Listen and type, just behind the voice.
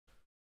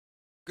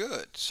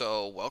Good.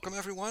 So welcome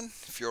everyone.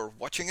 If you're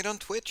watching it on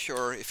Twitch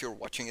or if you're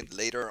watching it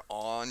later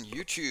on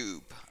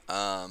YouTube,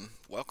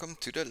 welcome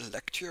to the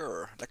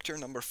lecture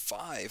number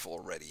 5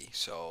 already.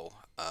 So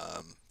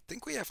I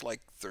think we have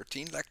like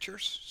 13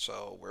 lectures,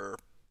 so we're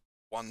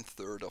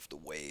 1/3 of the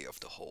way of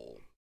the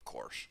whole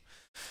course.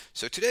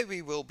 So today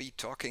we will be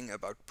talking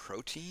about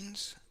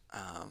proteins.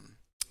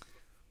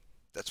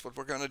 That's what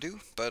we're gonna do.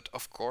 But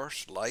of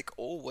course, like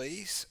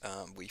always,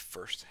 we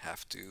first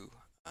have to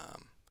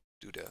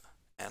do the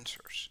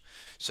answers.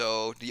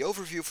 So the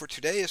overview for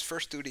today is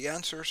first do the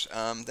answers,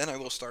 then I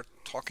will start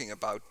talking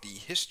about the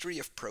history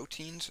of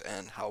proteins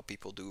and how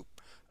people do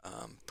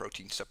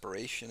protein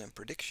separation and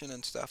prediction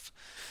and stuff.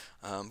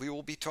 We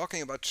will be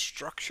talking about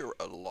structure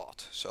a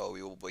lot. So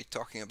we will be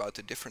talking about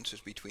the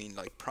differences between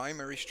like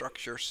primary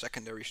structure,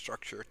 secondary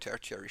structure,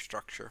 tertiary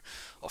structure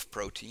of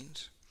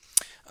proteins.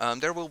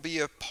 There will be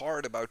a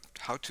part about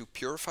how to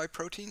purify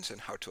proteins and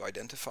how to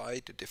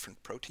identify the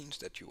different proteins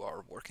that you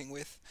are working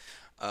with.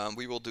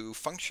 We will do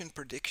function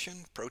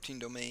prediction, protein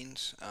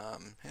domains.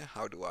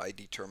 How do I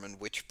determine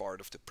which part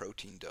of the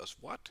protein does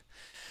what?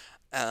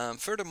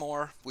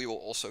 Furthermore, we will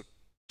also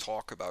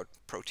talk about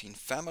protein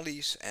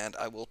families, and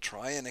I will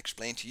try and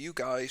explain to you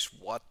guys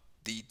what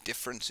the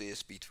difference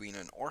is between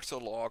an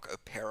ortholog, a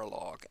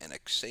paralog, and a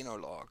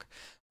xenolog.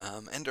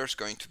 And there's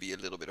going to be a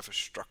little bit of a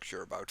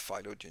structure about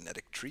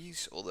phylogenetic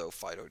trees, although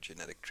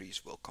phylogenetic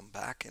trees will come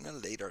back in a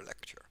later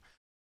lecture.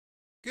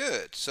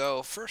 Good,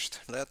 so first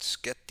let's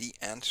get the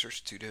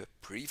answers to the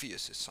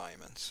previous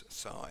assignments.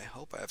 So I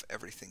hope I have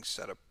everything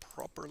set up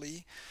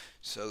properly.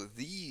 So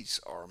these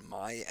are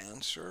my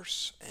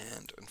answers,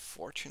 and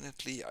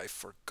unfortunately I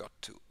forgot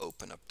to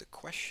open up the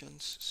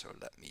questions, so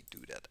let me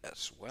do that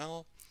as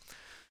well.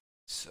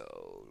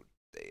 So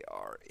they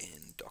are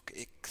in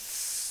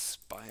docx,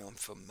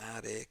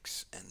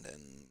 bioinformatics, and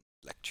then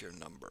lecture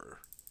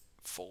number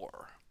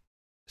 4,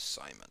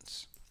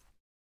 assignments.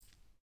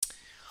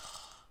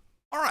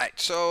 All right,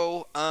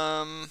 so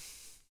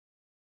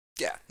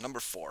yeah, number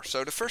 4.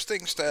 So the first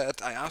things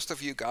that I asked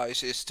of you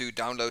guys is to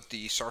download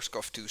the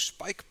SARS-CoV-2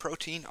 spike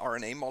protein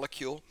RNA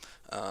molecule.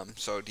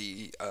 So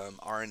the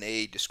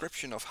RNA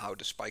description of how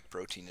the spike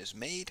protein is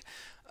made,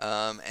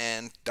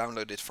 and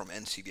download it from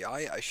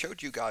NCBI. I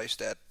showed you guys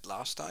that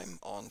last time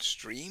on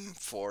stream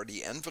for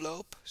the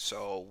envelope.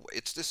 So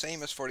it's the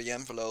same as for the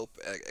envelope,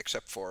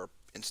 except for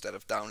instead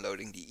of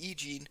downloading the E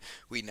gene,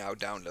 we now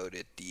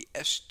downloaded the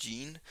S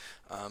gene.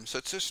 So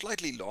it's a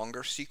slightly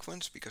longer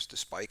sequence because the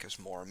spike has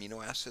more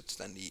amino acids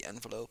than the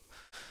envelope.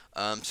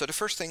 So the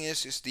first thing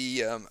is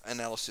the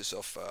analysis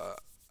of,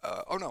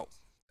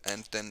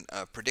 and then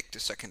predict the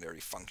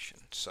secondary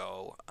function.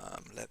 So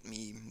let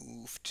me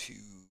move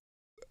to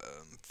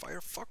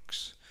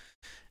Firefox,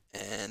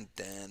 and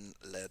then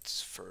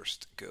let's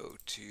first go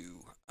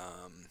to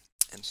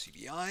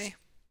NCBI.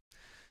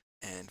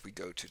 And we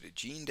go to the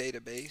gene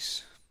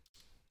database,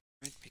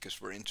 right?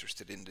 Because we're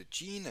interested in the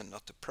gene and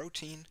not the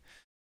protein.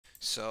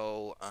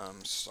 So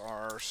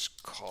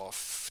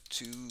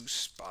SARS-CoV-2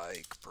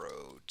 spike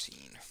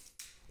protein.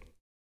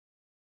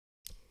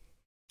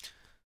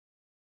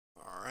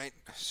 All right,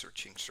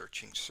 searching.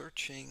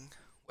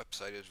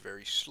 Website is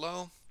very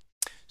slow.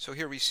 So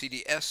here we see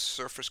the S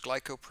surface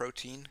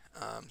glycoprotein.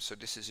 So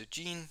this is a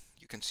gene.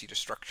 You can see the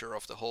structure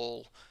of the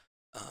whole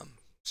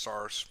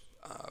SARS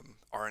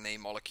RNA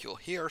molecule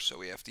here. So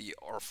we have the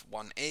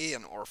ORF1A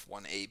and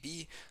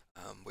ORF1AB,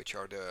 which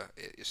are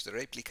is the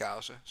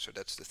replicase, so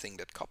that's the thing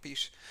that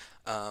copies.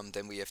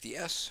 Then we have the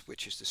S,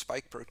 which is the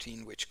spike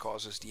protein, which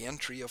causes the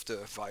entry of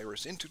the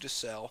virus into the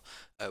cell.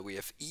 We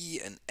have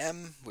E and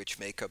M, which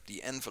make up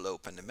the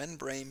envelope and the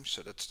membrane,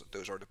 so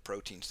those are the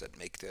proteins that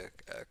make the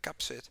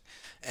capsid.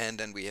 And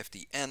then we have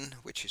the N,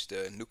 which is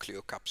the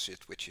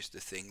nucleocapsid, which is the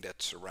thing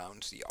that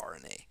surrounds the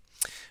RNA.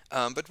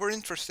 But we're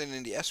interested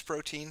in the S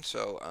protein,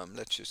 so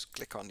let's just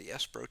click on the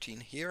S protein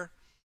here.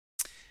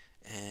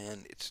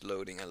 And it's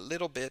loading a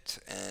little bit,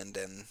 and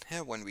then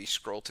when we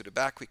scroll to the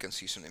back we can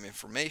see some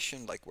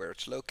information like where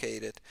it's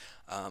located,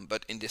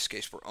 but in this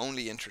case we're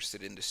only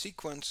interested in the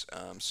sequence,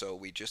 so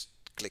we just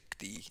click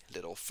the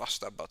little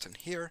FASTA button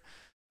here.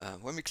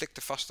 When we click the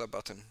FASTA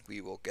button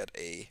we will get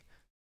a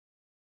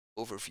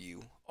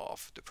overview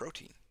of the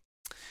protein.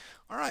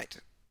 Alright,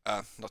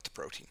 not the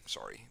protein,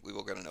 sorry. We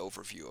will get an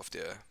overview of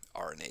the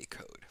RNA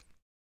code.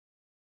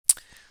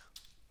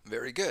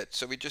 Very good.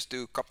 So we just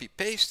do copy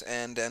paste,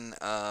 and then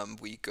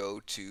we go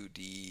to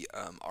the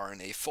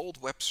RNA fold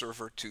web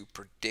server to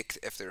predict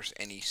if there's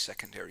any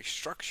secondary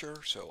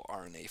structure. So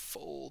RNA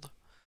fold,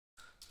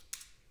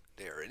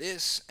 there it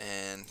is,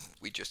 and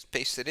we just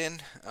paste it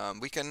in.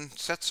 We can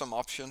set some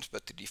options,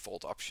 but the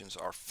default options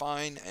are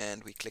fine,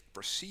 and we click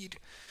proceed,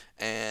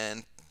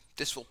 and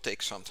this will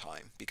take some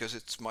time because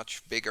it's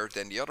much bigger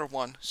than the other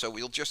one, so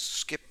we'll just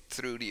skip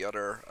through the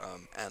other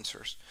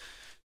answers.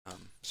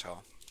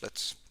 So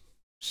let's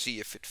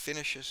see if it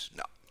finishes.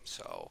 No.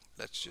 So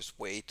let's just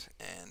wait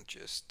and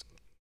just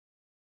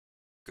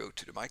go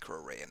to the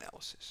microarray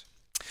analysis.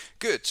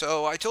 Good.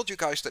 So I told you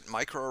guys that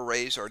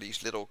microarrays are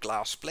these little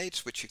glass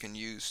plates which you can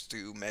use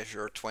to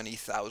measure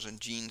 20,000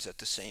 genes at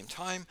the same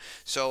time.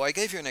 So I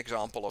gave you an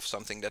example of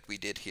something that we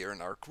did here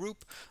in our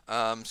group.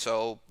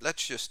 So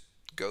let's just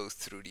go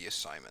through the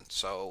assignment.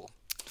 So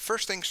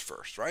first things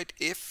first, right?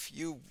 If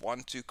you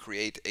want to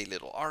create a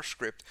little R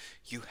script,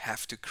 you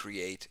have to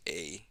create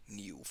a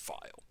new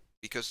file.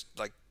 Because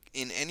like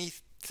in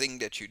anything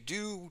that you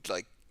do,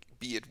 like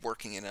be it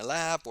working in a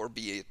lab or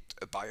be it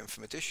a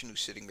bioinformatician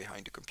who's sitting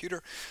behind a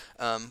computer,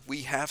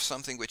 we have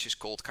something which is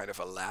called kind of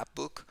a lab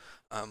book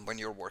when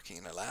you're working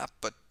in a lab.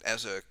 But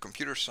as a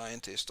computer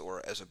scientist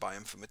or as a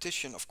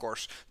bioinformatician, of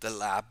course, the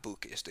lab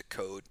book is the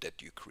code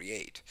that you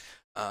create.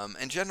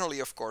 And generally,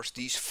 of course,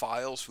 these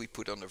files we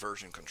put on the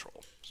version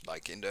control.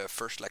 Like in the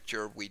first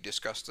lecture, we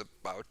discussed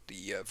about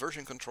the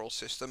version control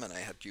system, and I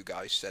had you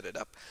guys set it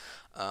up.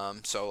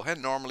 So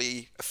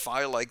normally a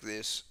file like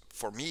this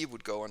for me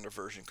would go under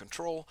version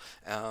control,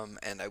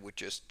 and I would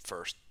just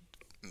first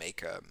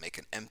make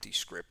an empty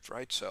script,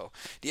 right? So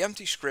the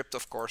empty script,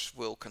 of course,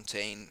 will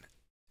contain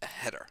a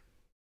header.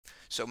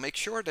 So make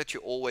sure that you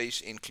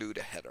always include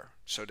a header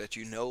so that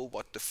you know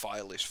what the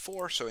file is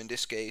for. So in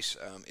this case,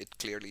 it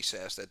clearly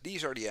says that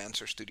these are the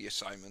answers to the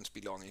assignments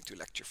belonging to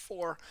lecture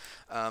 4.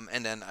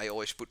 And then I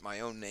always put my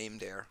own name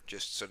there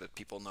just so that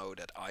people know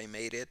that I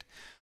made it.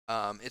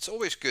 It's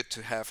always good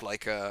to have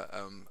like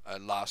a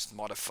last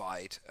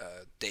modified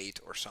date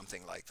or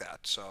something like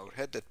that, so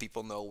that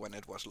people know when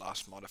it was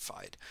last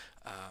modified,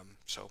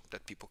 so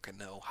that people can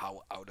know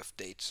how out of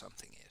date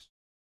something is.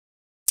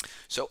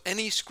 So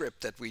any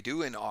script that we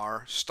do in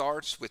R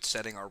starts with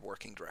setting our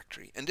working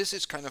directory. And this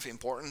is kind of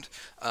important,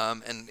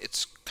 and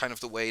it's kind of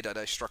the way that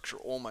I structure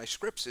all my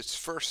scripts. It's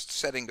first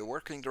setting the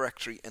working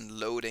directory and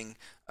loading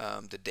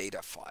the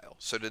data file.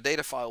 So the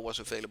data file was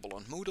available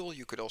on Moodle.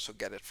 You could also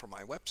get it from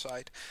my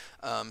website.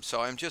 So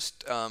I'm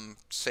just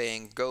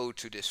saying go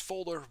to this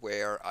folder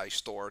where I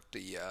stored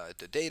the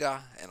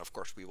data, and of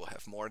course we will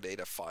have more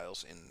data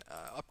files in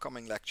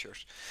upcoming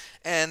lectures.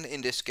 And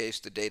in this case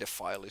the data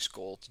file is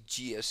called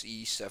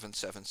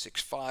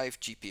GSE7765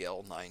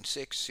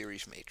 GPL96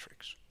 series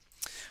matrix.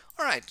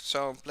 Alright,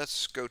 so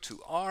let's go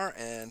to R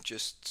and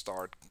just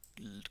start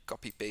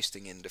copy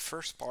pasting in the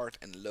first part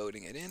and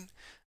loading it in.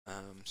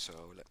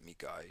 So let me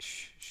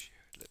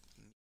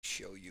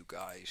show you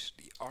guys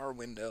the R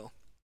window.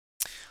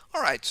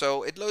 Alright,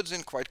 so it loads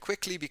in quite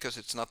quickly because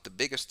it's not the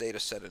biggest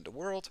data set in the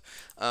world.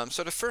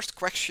 So the first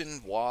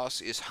question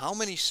is how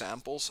many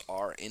samples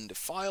are in the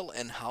file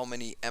and how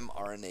many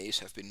mRNAs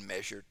have been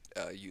measured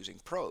using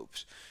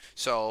probes.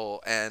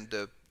 So, and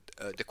the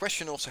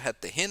question also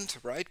had the hint,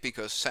 right,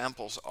 because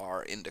samples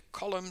are in the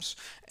columns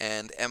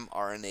and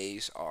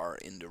mRNAs are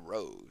in the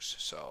rows.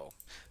 So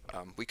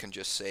we can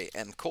just say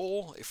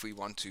ncol if we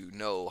want to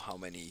know how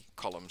many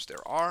columns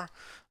there are.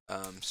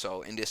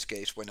 So in this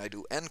case, when I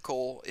do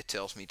ncol, it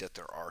tells me that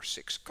there are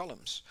 6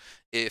 columns.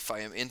 If I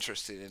am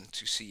interested in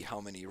to see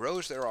how many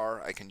rows there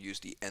are, I can use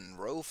the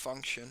nrow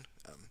function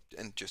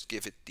and just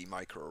give it the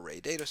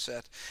microarray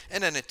dataset,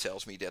 and then it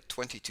tells me that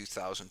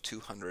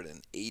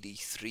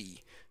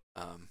 22,283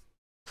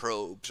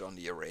 probes on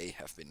the array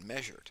have been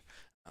measured.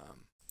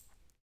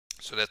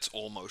 So that's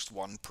almost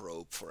 1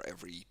 probe for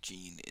every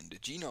gene in the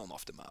genome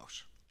of the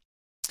mouse.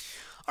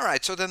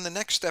 Alright, so then the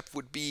next step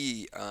would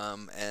be,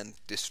 and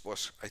this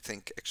was, I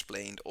think,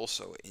 explained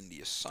also in the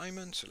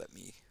assignment, so let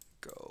me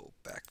go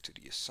back to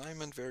the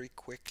assignment very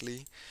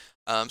quickly.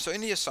 So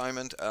in the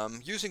assignment,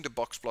 using the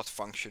boxplot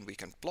function, we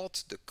can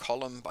plot the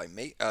column by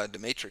the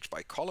matrix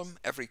by column.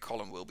 Every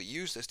column will be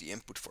used as the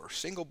input for a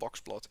single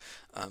boxplot.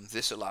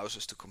 This allows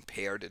us to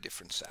compare the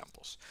different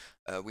samples.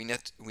 We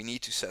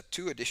need to set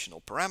 2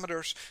 additional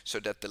parameters so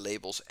that the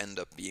labels end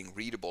up being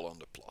readable on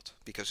the plot.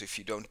 Because if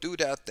you don't do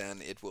that,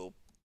 then it will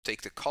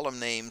take the column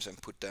names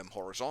and put them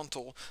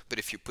horizontal, but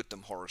if you put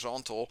them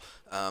horizontal,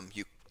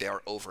 they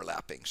are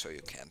overlapping, so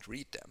you can't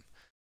read them.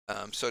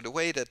 So the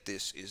way that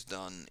this is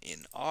done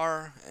in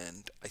R,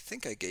 and I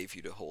think I gave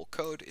you the whole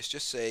code, is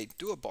just say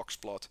do a box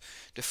plot.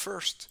 The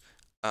first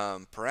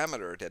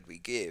parameter that we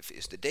give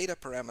is the data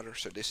parameter,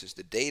 so this is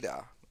the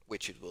data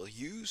which it will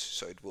use,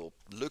 so it will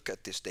look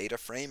at this data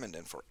frame and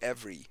then for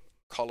every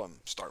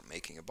column start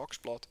making a box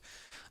plot.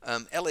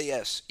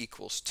 LAS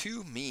equals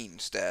 2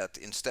 means that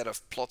instead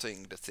of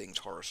plotting the things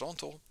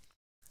horizontal,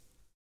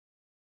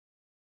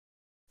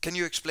 can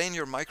you explain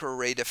your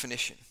microarray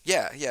definition?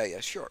 Yeah,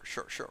 sure.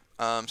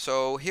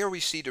 So here we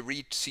see the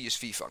read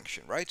CSV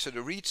function, right? So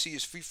the read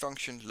CSV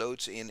function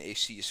loads in a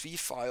CSV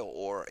file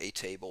or a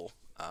table.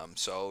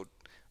 So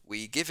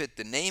we give it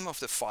the name of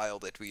the file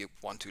that we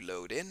want to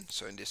load in.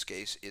 So in this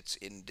case, it's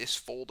in this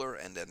folder,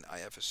 and then I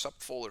have a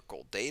subfolder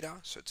called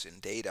data. So it's in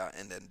data,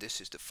 and then this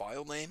is the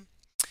file name.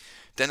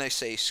 Then I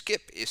say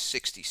skip is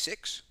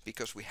 66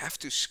 because we have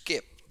to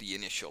skip the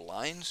initial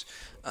lines.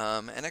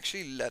 And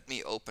actually, let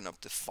me open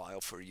up the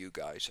file for you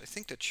guys. I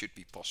think that should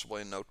be possible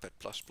in Notepad++.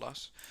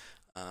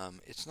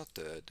 It's not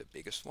the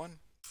biggest one.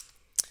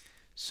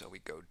 So we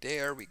go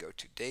there, we go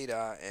to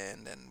data,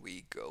 and then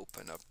we go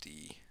open up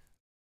the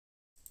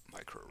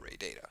microarray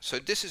data. So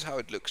this is how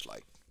it looks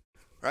like.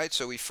 right?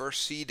 So we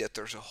first see that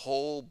there's a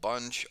whole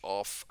bunch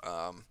of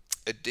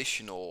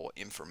additional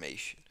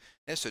information.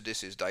 And so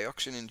this is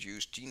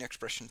dioxin-induced gene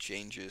expression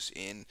changes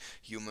in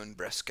human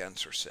breast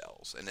cancer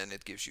cells. And then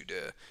it gives you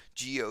the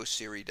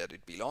geoseries that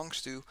it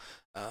belongs to,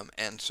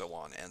 and so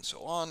on and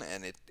so on.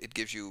 And it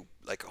gives you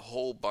like a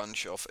whole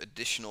bunch of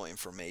additional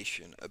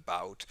information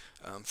about,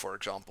 for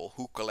example,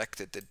 who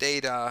collected the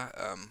data,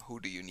 who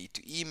do you need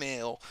to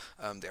email,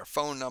 their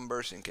phone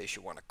numbers in case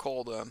you want to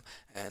call them,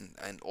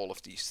 and all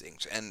of these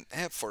things. And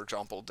for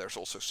example, there's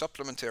also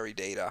supplementary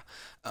data.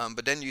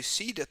 But then you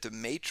see that the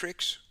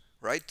matrix,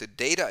 right, the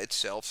data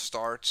itself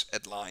starts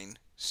at line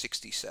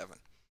 67.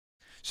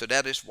 So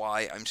that is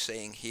why I'm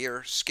saying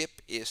here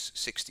skip is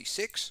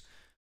 66,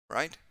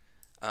 right?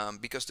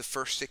 Because the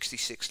first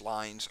 66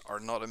 lines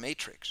are not a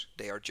matrix.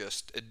 They are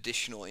just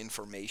additional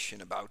information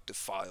about the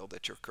file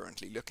that you're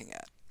currently looking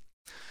at.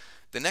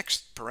 The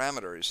next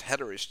parameter is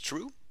header is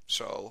true.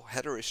 So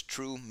header is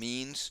true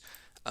means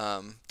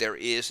there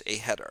is a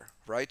header,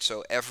 right?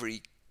 So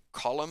every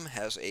column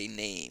has a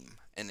name.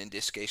 And in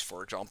this case,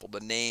 for example, the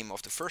name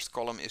of the first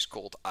column is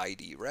called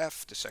ID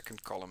ref. The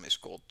second column is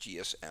called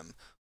GSM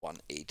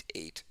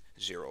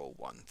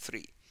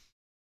 188013.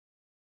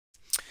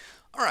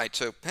 All right,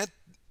 so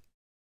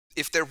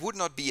if there would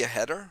not be a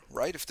header,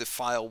 right, if the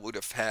file would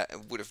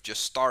have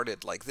just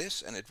started like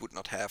this and it would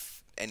not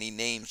have any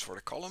names for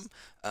the column,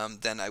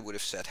 then I would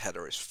have said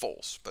header is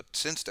false. But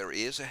since there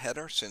is a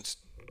header, since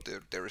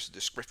there is a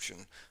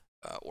description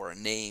or a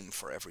name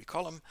for every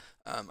column,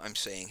 I'm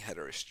saying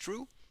header is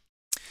true.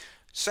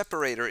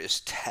 Separator is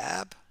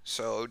tab.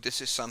 So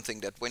this is something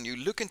that when you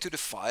look into the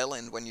file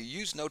and when you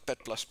use Notepad++,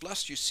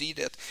 you see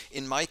that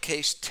in my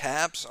case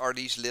tabs are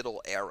these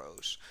little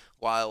arrows,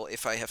 while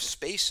if I have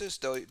spaces,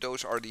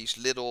 those are these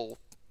little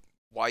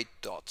white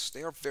dots.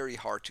 They are very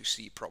hard to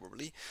see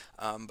probably,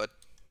 but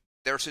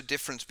there's a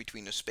difference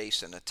between a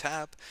space and a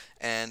tab.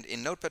 And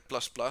in Notepad++,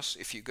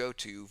 if you go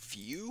to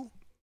View,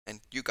 and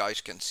you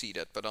guys can see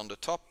that, but on the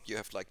top you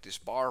have like this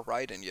bar,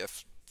 right, and you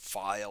have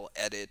File,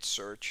 Edit,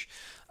 Search.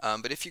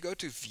 But if you go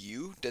to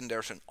View, then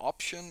there's an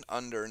option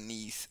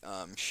underneath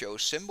Show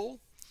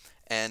Symbol,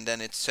 and then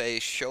it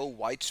says Show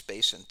White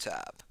Space and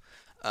Tab.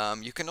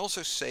 You can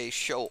also say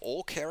Show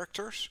All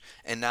Characters,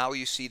 and now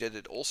you see that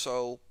it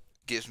also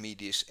gives me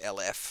these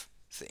LF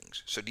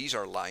things. So these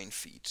are line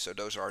feeds, so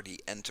those are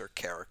the enter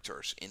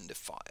characters in the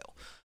file.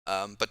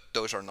 But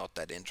those are not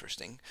that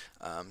interesting.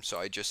 So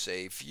I just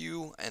say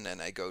View, and then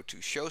I go to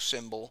Show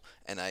Symbol,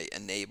 and I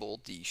enable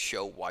the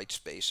Show White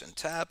Space and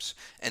Tabs.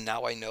 And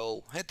now I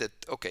know that,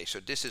 okay, so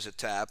this is a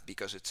tab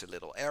because it's a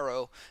little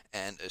arrow,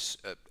 and a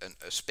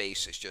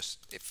space is just,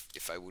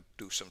 if I would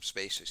do some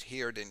spaces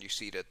here, then you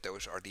see that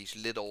those are these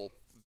little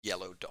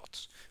yellow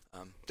dots.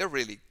 They're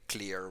really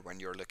clear when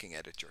you're looking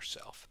at it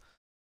yourself.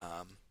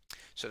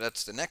 So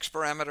that's the next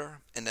parameter,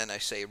 and then I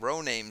say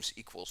row names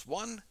equals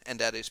 1, and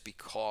that is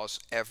because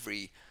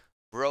every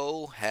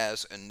row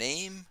has a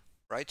name,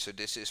 right? So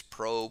this is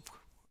probe,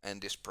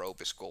 and this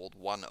probe is called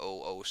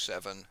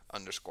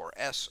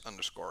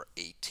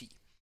 1007_S_AT.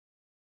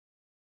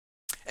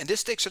 And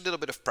this takes a little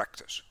bit of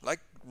practice.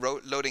 Like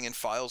loading in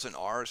files in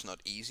R is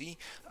not easy,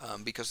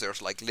 because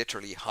there's like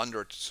literally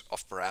hundreds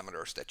of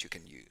parameters that you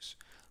can use.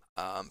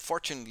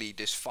 Fortunately,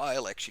 this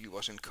file actually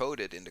was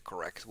encoded in the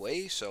correct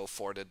way. So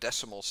for the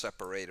decimal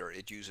separator,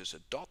 it uses a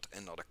dot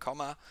and not a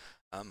comma,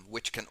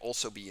 which can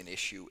also be an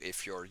issue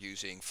if you're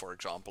using, for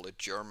example, a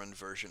German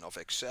version of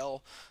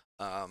Excel.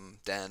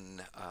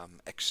 Then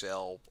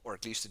Excel, or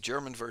at least the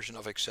German version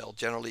of Excel,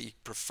 generally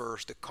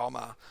prefers the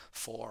comma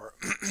for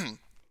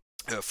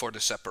for the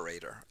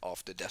separator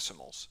of the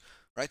decimals.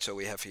 Right, so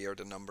we have here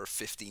the number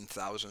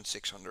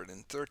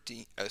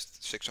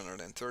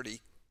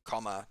 15,630,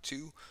 comma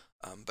 2.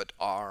 But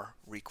R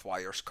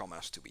requires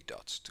commas to be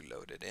dots to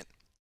load it in.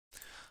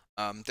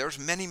 There's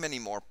many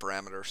more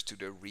parameters to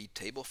the read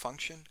table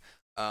function.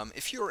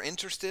 If you're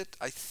interested,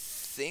 I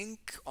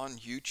think on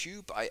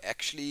YouTube I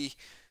actually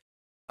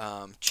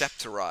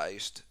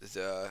chapterized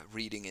the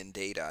reading in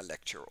data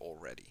lecture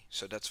already.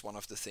 So that's one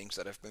of the things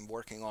that I've been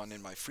working on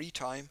in my free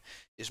time,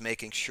 is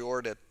making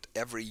sure that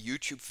every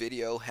YouTube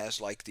video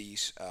has like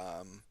these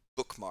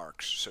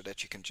bookmarks so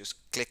that you can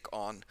just click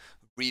on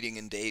reading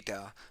in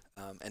data,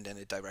 and then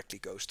it directly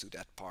goes to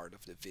that part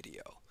of the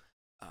video.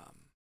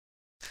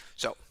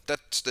 So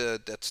that's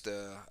the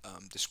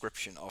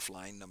description of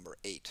line number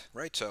 8,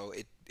 right? So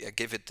I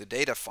give it the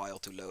data file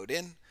to load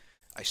in.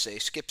 I say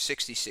skip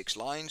 66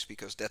 lines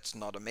because that's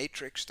not a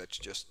matrix, that's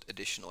just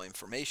additional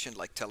information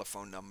like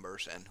telephone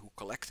numbers and who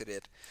collected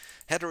it.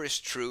 Header is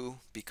true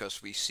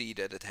because we see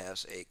that it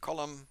has a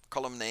column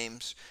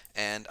names,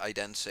 and I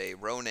then say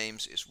row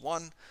names is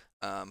 1.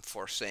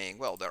 For saying,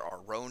 well, there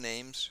are row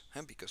names,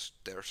 because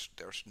there's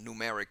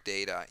numeric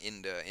data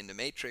in the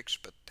matrix,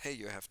 but hey,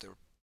 you have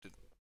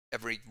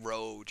every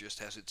row just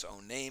has its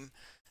own name.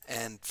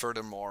 And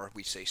furthermore,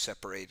 we say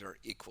separator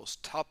equals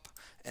top,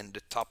 and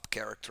the top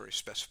character is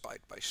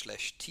specified by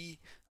 /t,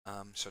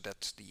 so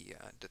that's the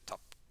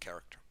top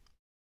character.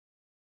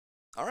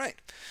 All right.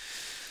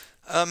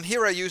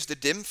 Here I use the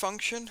dim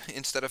function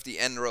instead of the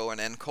nrow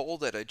and ncol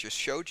that I just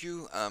showed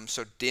you.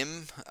 So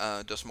dim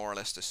does more or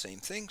less the same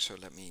thing. So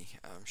let me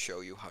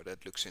show you how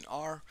that looks in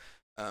R.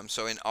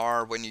 So in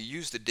R, when you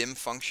use the dim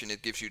function,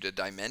 it gives you the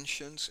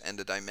dimensions, and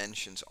the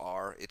dimensions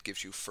are, it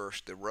gives you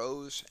first the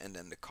rows and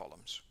then the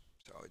columns.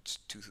 So it's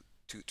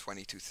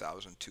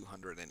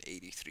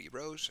 22,283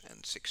 rows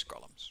and 6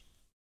 columns.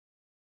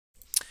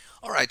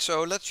 All right,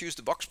 so let's use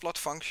the box plot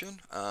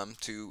function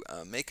to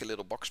make a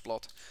little box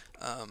plot,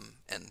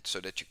 and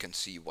so that you can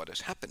see what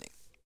is happening.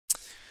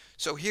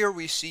 So here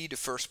we see the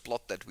first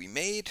plot that we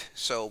made.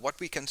 So what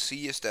we can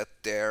see is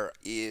that there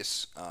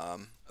is a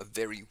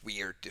very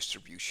weird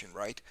distribution,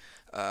 right?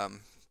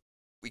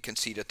 We can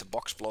see that the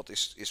box plot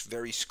is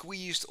very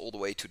squeezed all the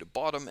way to the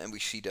bottom, and we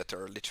see that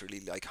there are literally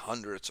like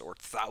hundreds or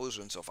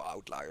thousands of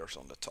outliers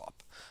on the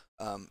top.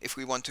 If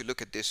we want to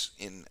look at this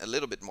in a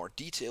little bit more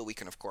detail, we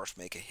can of course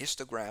make a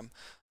histogram.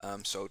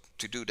 So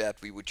to do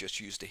that, we would just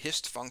use the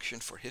hist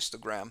function for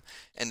histogram.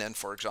 And then,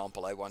 for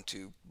example, I want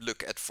to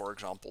look at, for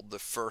example, the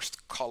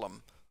first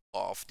column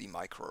of the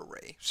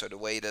microarray. So the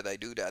way that I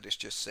do that is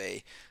just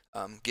say,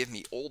 give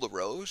me all the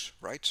rows,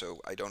 right? So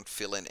I don't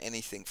fill in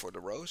anything for the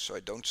rows, so I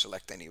don't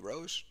select any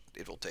rows.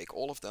 It will take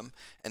all of them.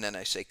 And then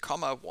I say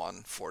comma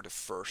 1 for the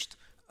first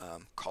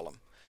column.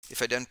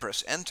 If I then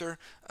press enter,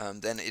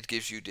 then it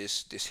gives you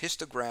this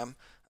histogram,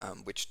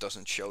 which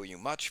doesn't show you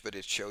much, but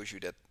it shows you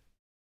that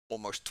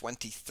almost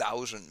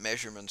 20,000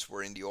 measurements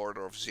were in the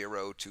order of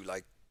 0 to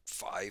like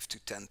 5 to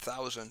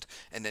 10,000,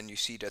 and then you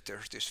see that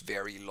there's this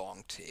very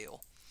long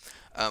tail.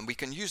 We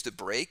can use the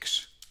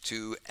breaks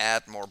to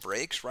add more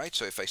breaks, right?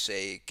 So if I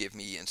say give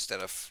me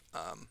instead of,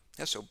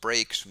 so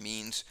breaks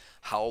means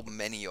how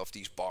many of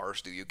these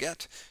bars do you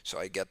get? So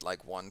I get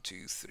like 1,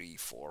 2, 3,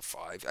 4,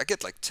 5, I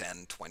get like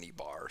 10, 20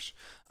 bars.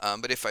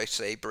 But if I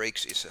say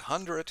breaks is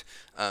 100,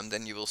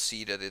 then you will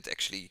see that it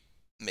actually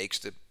makes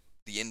the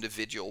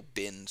individual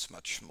bins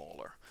much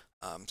smaller.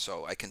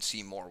 So I can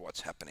see more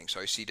what's happening. So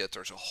I see that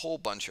there's a whole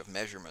bunch of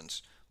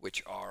measurements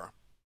which are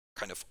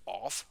kind of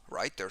off,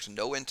 right? There's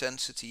no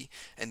intensity,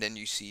 and then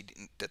you see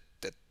that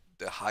the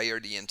higher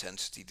the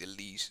intensity, the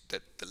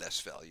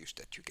less values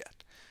that you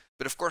get.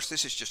 But of course,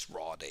 this is just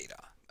raw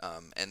data,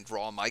 and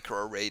raw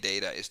microarray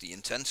data is the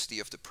intensity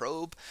of the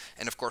probe,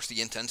 and of course,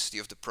 the intensity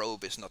of the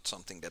probe is not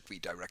something that we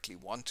directly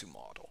want to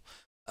model.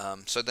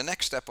 So the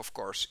next step, of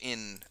course,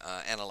 in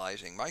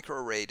analyzing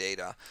microarray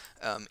data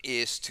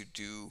is to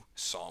do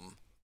some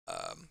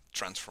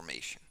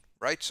transformation.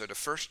 Right, so the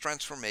first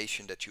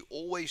transformation that you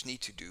always need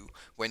to do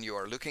when you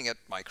are looking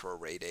at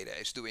microarray data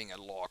is doing a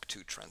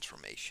log2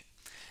 transformation.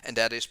 And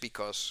that is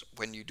because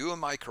when you do a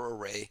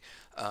microarray,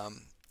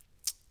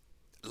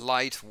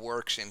 light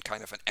works in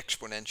kind of an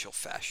exponential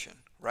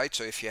fashion, right?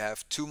 So if you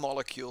have 2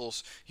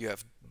 molecules, you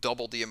have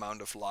double the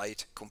amount of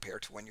light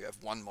compared to when you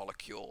have 1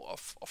 molecule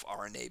of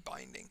RNA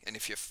binding. And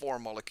if you have 4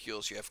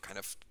 molecules, you have kind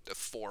of a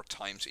 4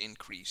 times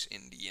increase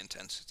in the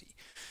intensity.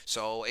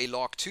 So a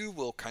log2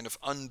 will kind of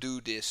undo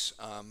this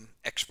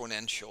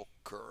exponential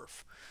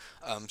curve.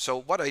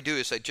 So what I do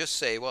is I just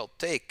say, well,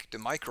 take the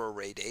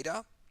microarray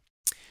data,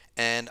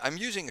 and I'm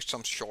using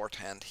some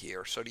shorthand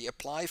here. So the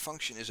apply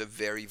function is a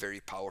very, very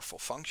powerful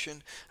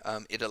function.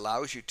 It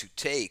allows you to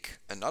take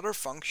another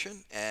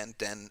function and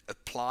then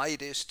apply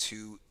this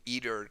to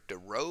either the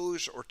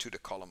rows or to the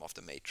column of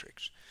the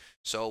matrix.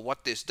 So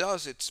what this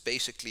does, it's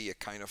basically a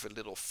kind of a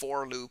little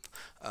for loop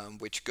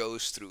which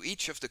goes through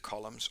each of the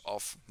columns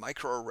of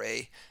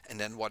microarray,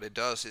 and then what it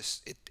does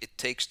is it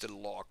takes the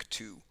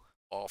log2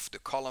 of the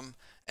column,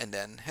 and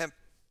then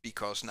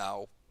because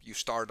now you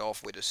start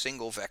off with a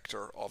single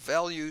vector of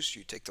values,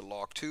 you take the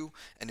log2,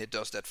 and it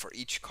does that for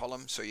each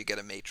column, so you get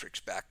a matrix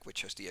back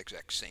which has the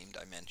exact same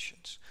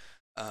dimensions.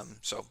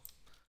 So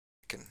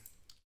I can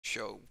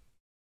show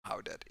how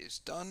that is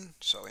done.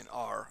 So in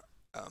R,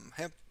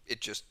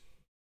 it just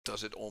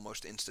does it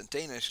almost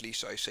instantaneously.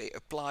 So I say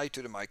apply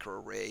to the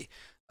microarray.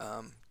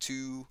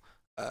 2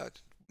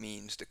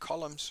 means the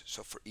columns,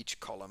 so for each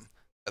column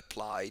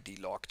apply the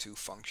log2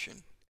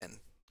 function and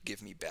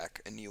give me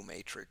back a new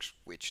matrix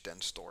which then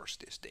stores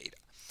this data.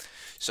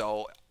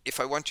 So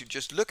if I want to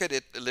just look at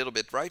it a little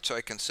bit, right, so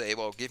I can say,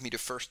 well, give me the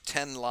first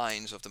 10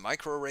 lines of the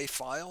microarray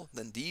file,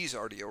 then these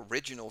are the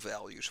original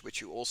values which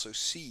you also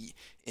see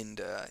in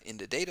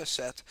the data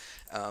set.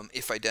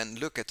 If I then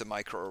look at the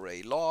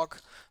microarray log,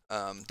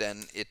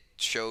 then it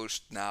shows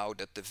now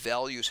that the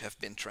values have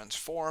been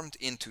transformed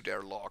into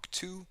their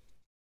log2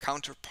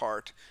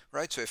 counterpart,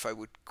 right? So if I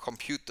would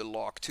compute the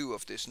log2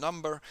 of this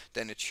number,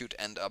 then it should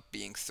end up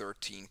being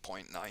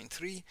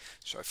 13.93.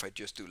 So if I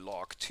just do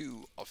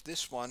log2 of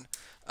this one,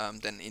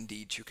 then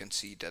indeed you can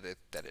see that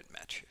it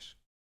matches.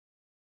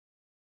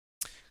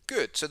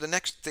 Good. So the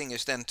next thing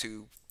is then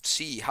to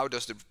see how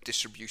does the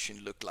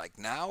distribution look like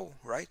now,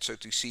 right? So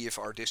to see if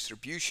our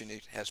distribution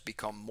has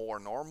become more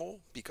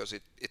normal because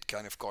it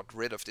kind of got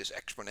rid of this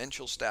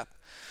exponential step.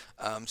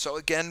 So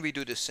again, we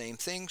do the same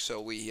thing. So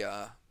we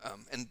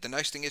and the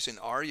nice thing is in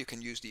R you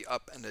can use the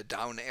up and the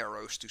down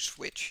arrows to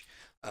switch.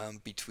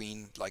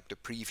 between like the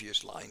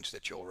previous lines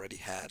that you already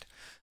had.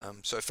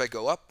 So if I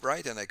go up,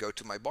 right, and I go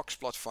to my box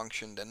plot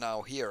function, then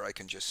now here I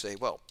can just say,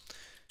 well,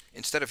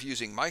 instead of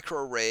using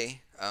microarray,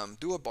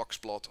 do a box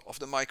plot of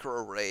the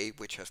microarray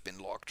which has been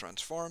log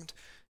transformed,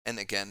 and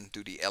again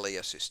do the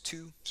LAS is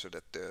 2 so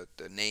that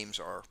the names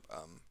are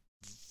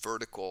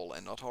vertical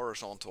and not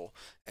horizontal,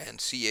 and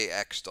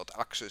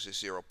cax.axis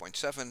is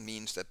 0.7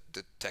 means that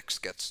the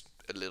text gets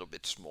a little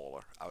bit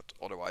smaller,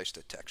 otherwise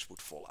the text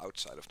would fall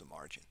outside of the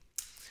margin.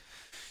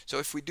 So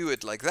if we do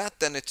it like that,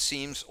 then it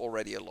seems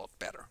already a lot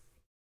better,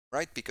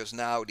 right? Because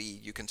now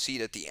you can see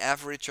that the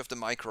average of the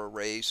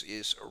microarrays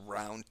is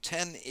around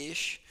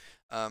 10-ish.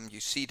 You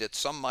see that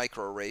some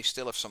microarrays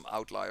still have some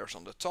outliers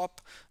on the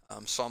top,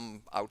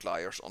 some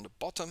outliers on the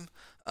bottom,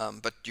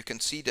 but you can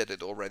see that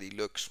it already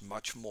looks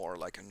much more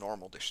like a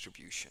normal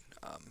distribution,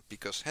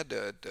 because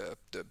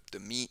the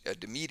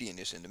median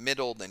is in the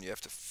middle, then you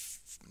have the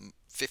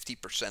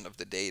 50% of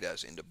the data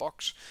is in the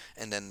box,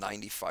 and then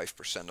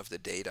 95% of the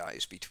data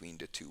is between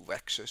the two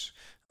axes.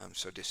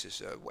 So this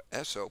is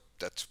so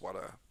that's what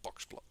a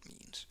box plot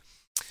means.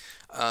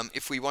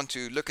 If we want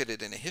to look at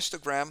it in a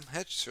histogram,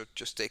 so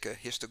just take a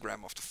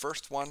histogram of the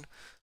first one.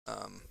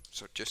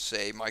 So just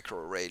say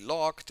microarray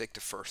log, take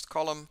the first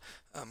column,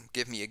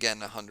 give me again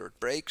 100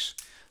 breaks.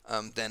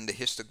 Then the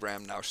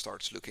histogram now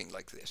starts looking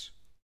like this,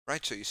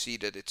 right? So you see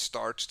that it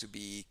starts to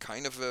be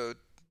kind of a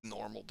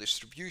normal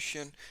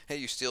distribution. Hey,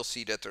 you still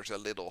see that there's a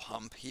little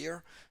hump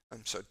here.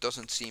 So it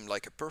doesn't seem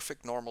like a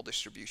perfect normal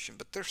distribution,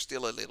 but there's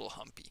still a little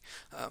humpy.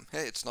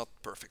 Hey, it's not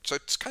perfect. So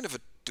it's kind of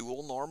a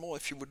dual normal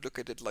if you would look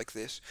at it like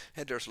this.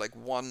 Hey, there's like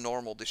one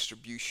normal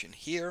distribution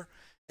here,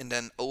 and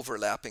then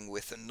overlapping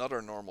with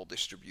another normal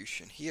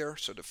distribution here.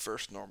 So the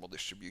first normal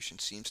distribution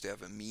seems to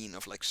have a mean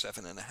of like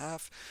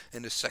 7.5,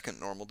 and the second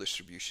normal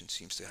distribution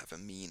seems to have a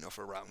mean of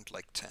around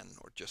like 10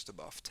 or just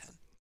above 10.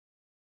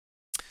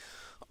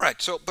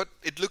 Alright, so, but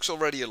it looks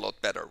already a lot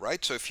better,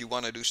 right? So if you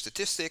want to do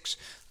statistics,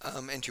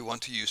 and you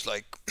want to use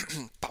like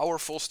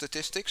powerful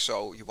statistics,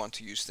 so you want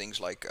to use things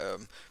like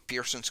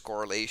Pearson's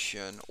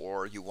correlation,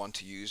 or you want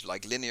to use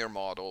like linear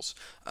models,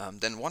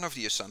 then one of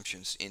the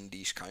assumptions in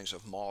these kinds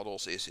of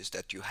models is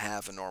that you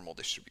have a normal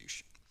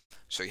distribution.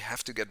 So you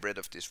have to get rid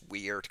of this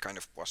weird kind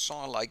of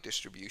Poisson-like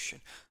distribution,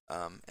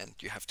 and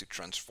you have to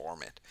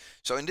transform it.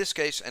 So in this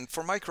case, and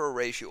for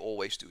microarrays, you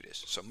always do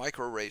this. So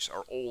microarrays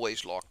are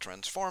always log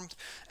transformed,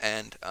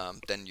 and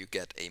then you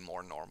get a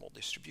more normal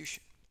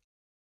distribution.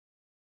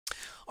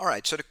 All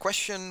right, so the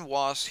question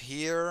was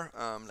here,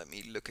 let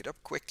me look it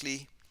up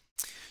quickly.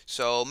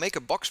 So make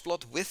a box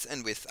plot with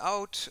and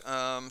without.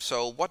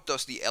 So what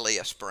does the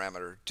LAS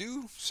parameter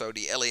do? So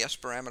the LAS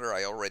parameter,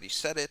 I already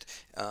said it.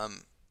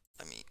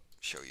 Let me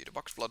show you the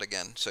box plot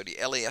again. So the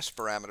LAS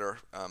parameter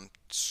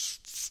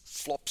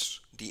flops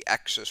the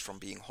axis from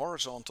being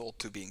horizontal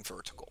to being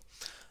vertical.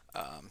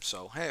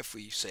 So if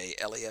we say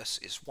LAS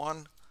is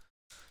 1,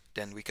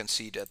 then we can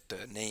see that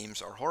the names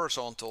are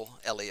horizontal.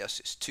 LAS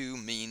is 2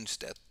 means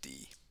that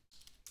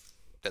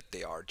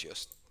they are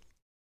just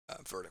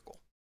vertical.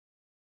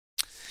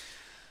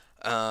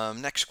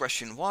 Next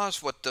question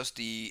was, what does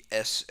the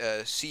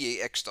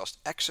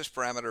cax.axis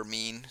parameter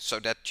mean? So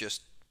that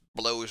just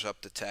blows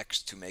up the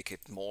text to make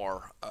it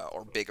more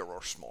or bigger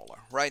or smaller,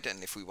 right?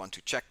 And if we want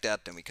to check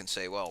that, then we can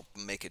say, well,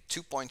 make it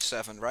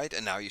 2.7, right?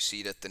 And now you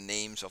see that the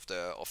names of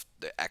the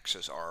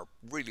axis are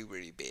really,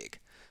 really big.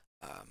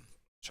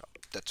 So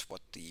that's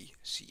what the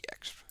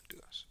cx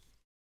does.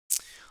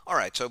 All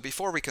right, so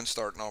before we can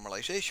start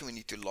normalization, we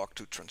need to log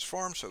to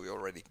transform, so we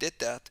already did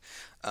that.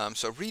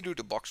 So redo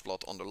the box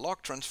plot on the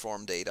log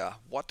transform data.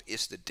 What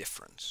is the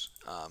difference?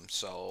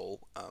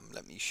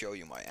 Let me show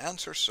you my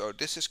answer. So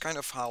this is kind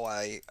of how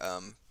I,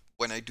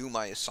 when I do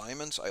my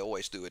assignments, I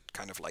always do it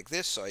kind of like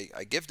this. So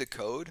I give the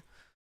code,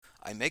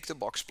 I make the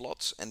box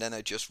plots, and then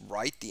I just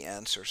write the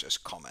answers as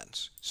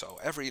comments. So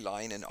every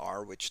line in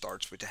R which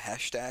starts with the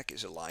hashtag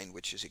is a line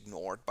which is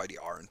ignored by the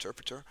R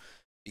interpreter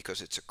because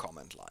it's a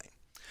comment line.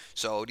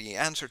 So the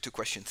answer to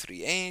question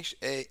 3A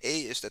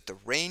is that the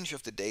range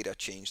of the data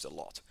changed a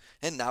lot.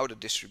 And now the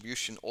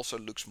distribution also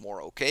looks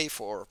more okay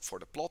for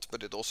the plot,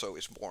 but it also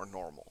is more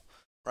normal,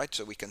 right?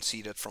 So we can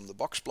see that from the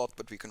box plot,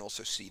 but we can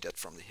also see that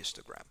from the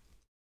histogram.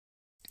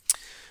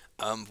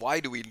 Why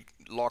do we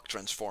log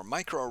transform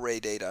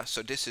microarray data?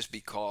 So this is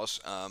because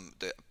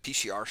the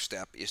PCR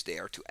step is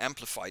there to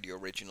amplify the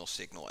original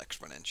signal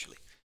exponentially.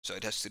 So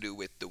it has to do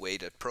with the way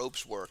that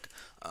probes work,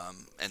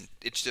 and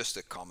it's just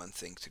a common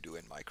thing to do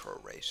in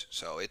microarrays.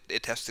 So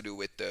it has to do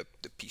with the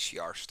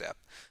PCR step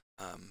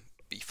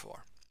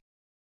before.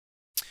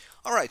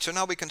 All right, so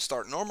now we can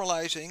start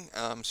normalizing.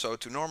 So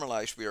to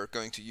normalize, we are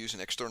going to use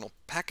an external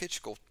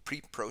package called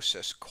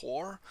preprocess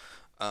core.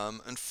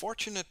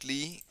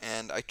 Unfortunately,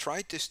 and I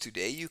tried this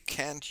today, you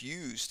can't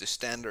use the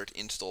standard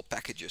install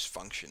packages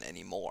function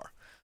anymore.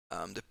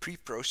 The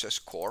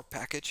preprocess core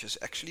package has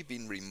actually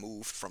been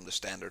removed from the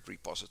standard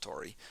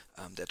repository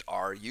that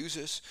R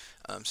uses,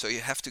 so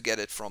you have to get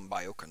it from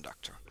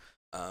Bioconductor,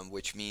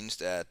 which means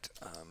that,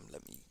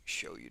 let me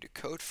show you the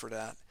code for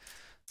that.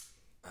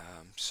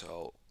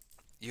 So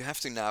you have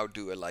to now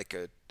do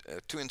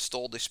to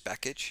install this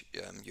package,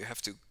 you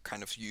have to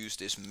kind of use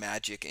this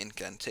magic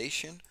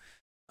incantation.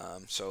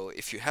 So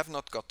if you have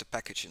not got the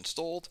package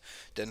installed,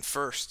 then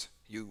first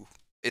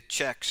it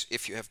checks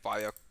if you have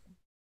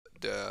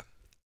the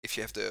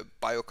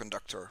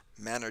bioconductor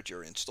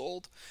manager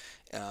installed.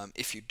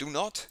 If you do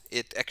not,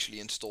 it actually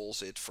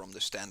installs it from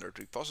the standard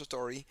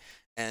repository.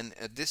 And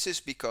this is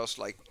because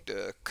like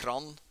the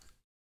cron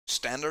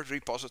standard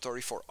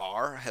repository for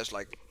R has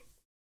like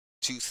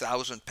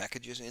 2000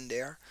 packages in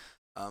there.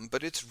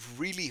 But it's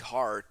really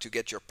hard to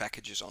get your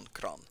packages on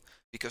cron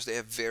because they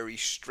have very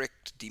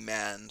strict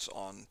demands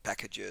on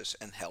packages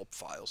and help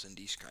files and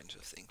these kinds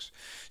of things.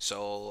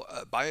 So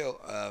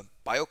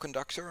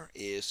Bioconductor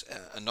is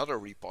another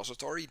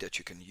repository that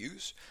you can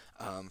use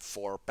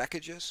for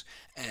packages,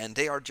 and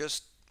they are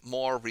just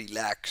more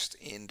relaxed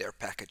in their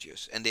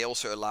packages, and they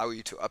also allow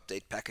you to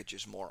update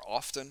packages more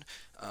often.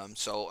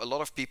 So a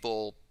lot of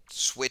people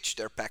switch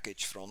their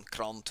package from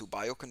cron to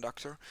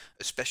Bioconductor,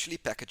 especially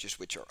packages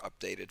which are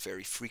updated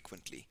very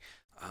frequently.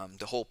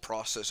 The whole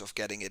process of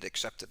getting it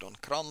accepted on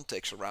cron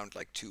takes around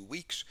like 2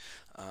 weeks,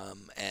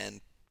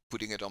 and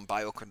putting it on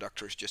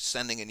Bioconductor is just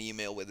sending an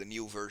email with a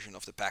new version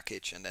of the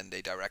package, and then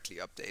they directly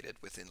update it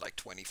within like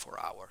 24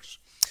 hours.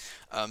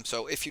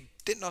 So if you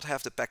did not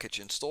have the package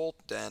installed,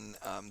 then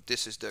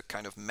this is the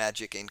kind of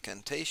magic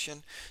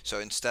incantation. So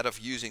instead of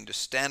using the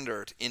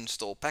standard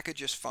install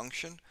packages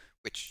function,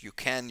 which you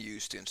can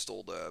use to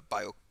install the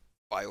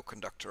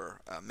Bioconductor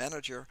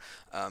manager,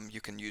 you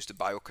can use the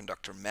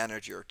Bioconductor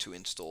manager to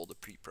install the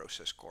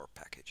preprocess core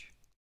package.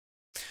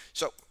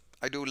 So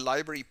I do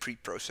library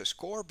preprocess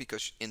core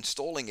because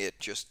installing it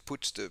just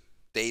puts the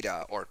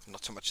data, or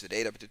not so much the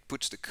data, but it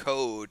puts the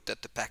code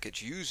that the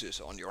package uses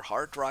on your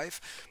hard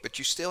drive, but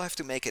you still have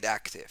to make it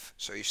active.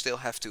 So you still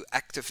have to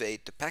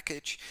activate the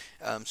package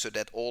so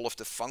that all of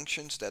the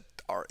functions that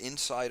are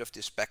inside of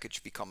this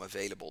package become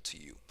available to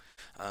you.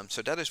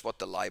 So that is what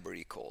the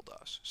library call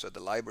does. So the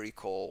library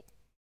call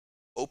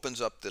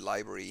opens up the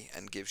library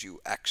and gives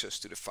you access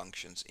to the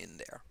functions in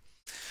there.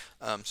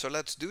 So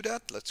let's do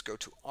that. Let's go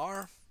to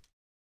R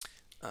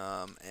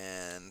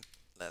and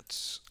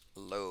let's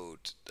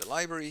load the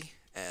library.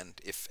 And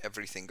if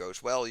everything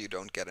goes well, you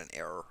don't get an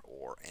error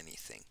or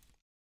anything.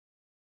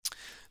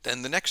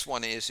 Then the next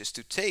one is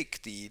to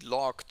take the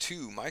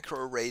log2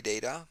 microarray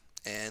data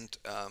and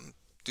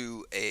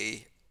do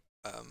a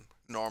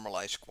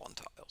normalize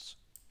quantiles.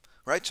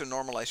 Right, so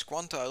normalize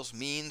quantiles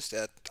means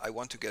that I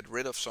want to get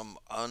rid of some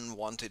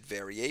unwanted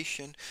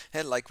variation,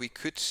 and like we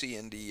could see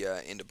in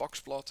the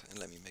box plot. And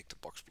let me make the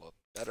box plot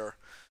better.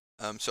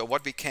 So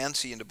what we can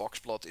see in the box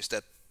plot is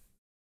that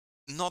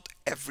not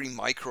every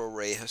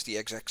microarray has the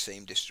exact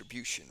same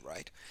distribution,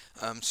 right?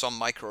 Some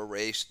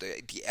microarrays,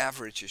 the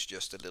average is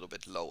just a little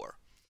bit lower.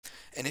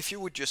 And if you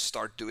would just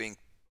start doing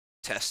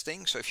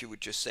testing, so if you would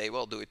just say,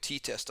 well, do a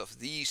t-test of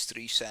these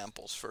 3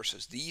 samples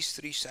versus these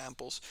 3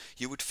 samples,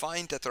 you would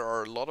find that there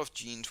are a lot of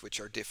genes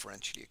which are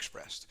differentially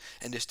expressed.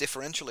 And this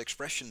differential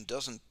expression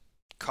doesn't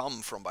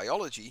come from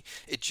biology,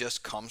 it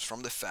just comes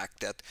from the fact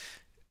that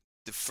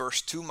the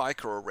first 2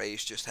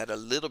 microarrays just had a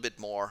little bit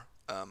more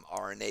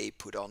RNA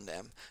put on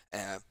them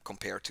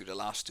compared to the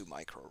last 2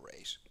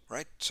 microarrays,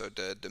 right? So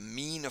the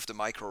mean of the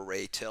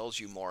microarray tells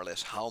you more or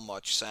less how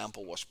much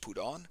sample was put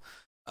on.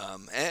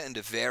 And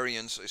the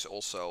variance is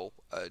also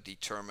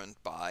determined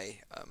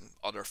by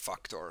other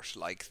factors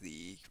like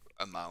the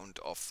amount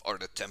of, or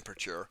the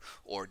temperature,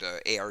 or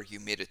the air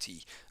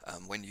humidity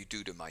when you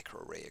do the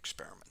microarray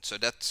experiment. So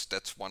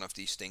that's one of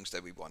these things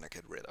that we want to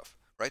get rid of,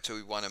 right? So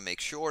we want to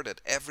make sure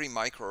that every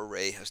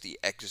microarray has the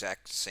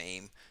exact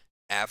same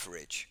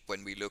average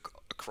when we look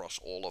across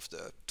all of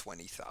the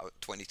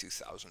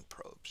 22,000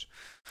 probes.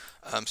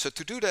 So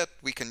to do that,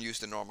 we can use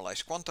the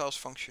normalize quantiles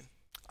function.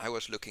 I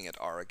was looking at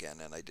R again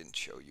and I didn't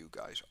show you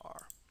guys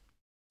R.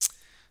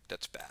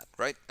 That's bad,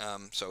 right?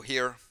 So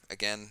here,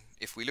 again,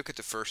 if we look at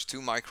the first 2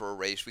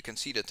 microarrays, we can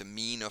see that the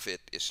mean of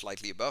it is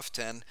slightly above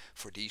 10.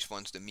 For these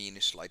ones, the mean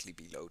is slightly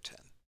below 10,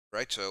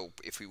 right? So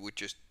if we would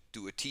just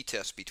do a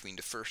t-test between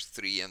the first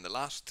 3 and the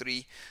last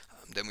 3,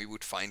 then we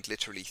would find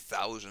literally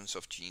thousands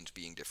of genes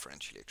being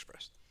differentially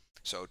expressed.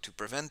 So to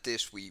prevent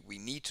this, we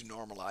need to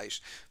normalize,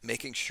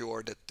 making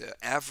sure that the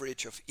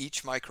average of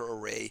each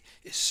microarray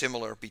is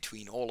similar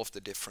between all of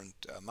the different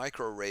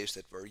microarrays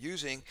that we're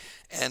using,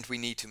 and we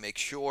need to make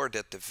sure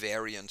that the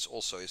variance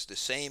also is the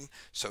same,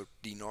 so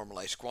the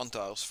normalize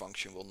quantiles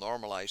function will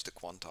normalize the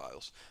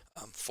quantiles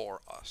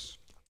for us.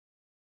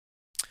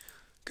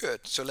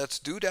 Good, so let's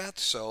do that.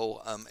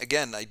 So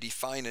again, I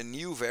define a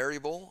new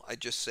variable. I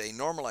just say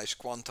normalize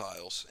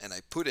quantiles, and I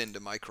put in the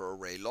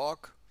microarray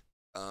log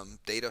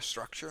data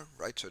structure,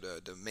 right? So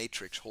the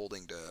matrix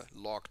holding the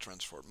log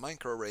transformed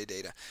microarray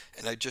data,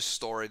 and I just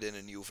store it in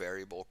a new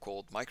variable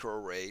called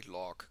microarray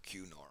log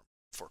qnorm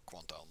for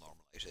quantile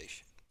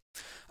normalization.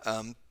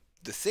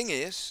 The thing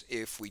is,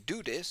 if we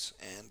do this,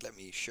 and let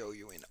me show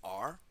you in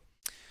R,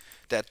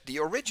 that the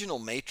original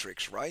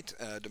matrix, right,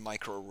 the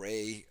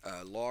microarray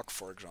log,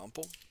 for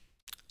example,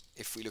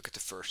 if we look at the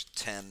first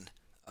 10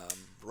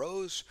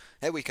 rows,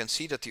 we can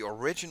see that the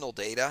original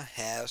data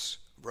has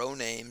row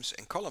names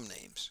and column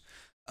names.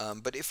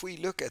 But if we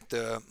look at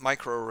the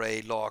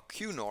microarray log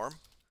qnorm,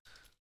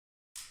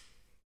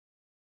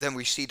 then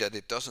we see that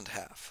it doesn't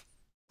have.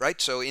 Right?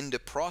 So in the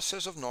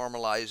process of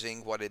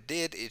normalizing, what it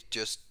did is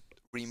just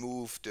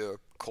remove the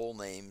col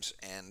names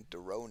and the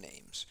row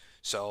names.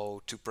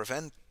 So to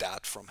prevent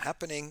that from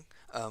happening,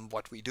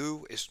 what we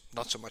do is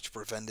not so much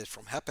prevent it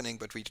from happening,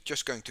 but we're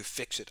just going to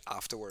fix it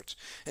afterwards.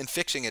 And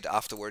fixing it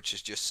afterwards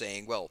is just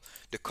saying, well,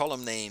 the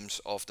column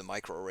names of the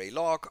microarray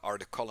log are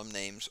the column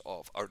names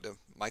of, or the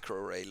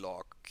microarray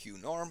log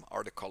qnorm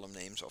are the column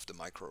names of the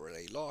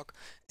microarray log,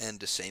 and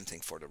the same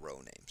thing for the row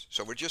names.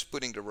 So we're just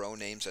putting the row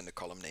names and the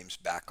column names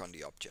back on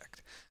the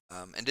object.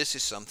 And this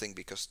is something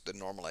because the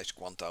normalized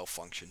quantile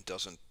function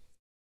doesn't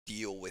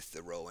deal with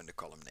the row and the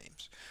column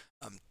names.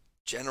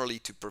 Generally,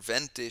 to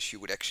prevent this, you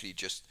would actually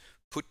just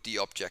put the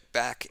object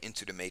back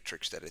into the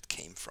matrix that it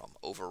came from,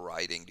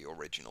 overriding the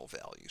original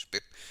values.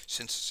 But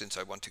since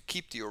I want to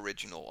keep the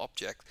original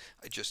object,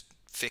 I just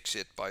fix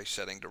it by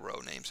setting the row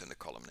names and the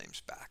column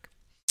names back.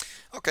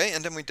 Okay,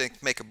 and then we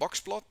make a box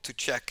plot to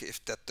check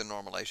if that the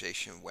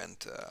normalization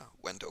went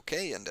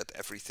okay and that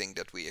everything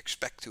that we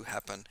expect to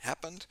happen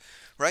happened,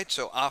 right?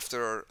 So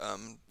after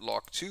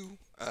log 2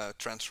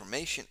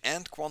 transformation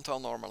and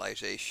quantile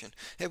normalization,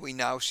 we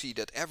now see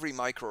that every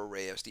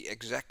microarray has the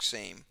exact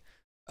same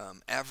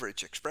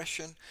average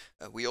expression.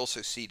 We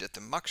also see that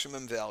the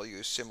maximum value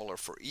is similar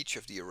for each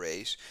of the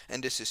arrays,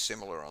 and this is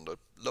similar on the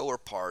lower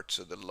part,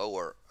 so the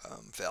lower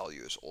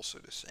value is also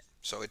the same.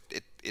 So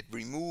it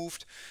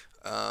removed,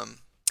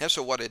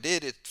 so what it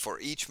did, for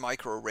each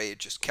microarray, it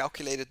just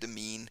calculated the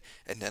mean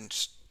and then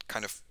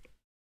kind of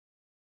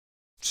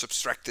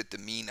subtracted the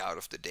mean out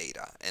of the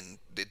data, and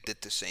it did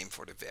the same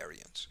for the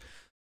variance.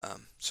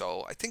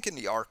 So I think in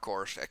the R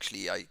course,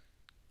 actually, I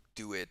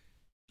do it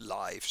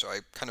live, so I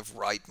kind of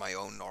write my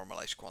own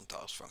normalized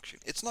quantiles function.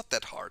 It's not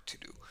that hard to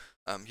do.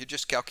 You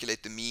just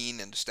calculate the mean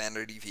and the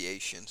standard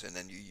deviations, and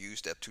then you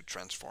use that to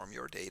transform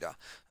your data,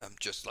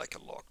 just like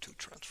a log 2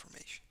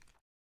 transformation.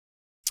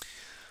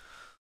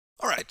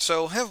 All right,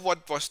 so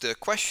what was the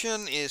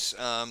question is,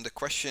 the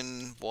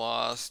question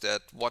was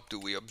that what do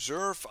we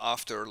observe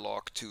after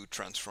log 2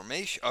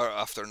 transformation, or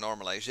after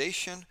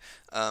normalization?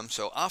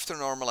 So after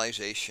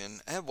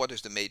normalization, what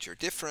is the major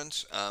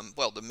difference?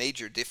 Well, the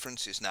major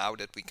difference is now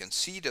that we can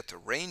see that the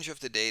range of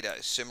the data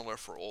is similar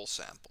for all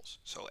samples.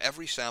 So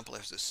every sample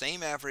has the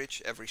same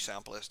average, every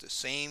sample has the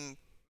same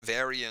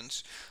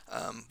variance,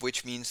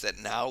 which means that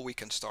now we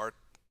can start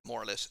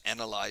more or less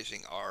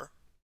analyzing our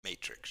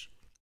matrix.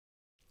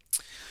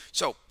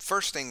 So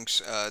first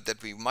things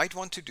that we might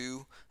want to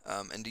do,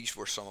 and these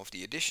were some of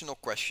the additional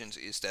questions,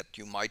 is that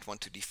you might want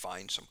to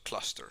define some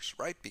clusters,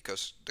 right?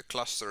 Because the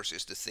clusters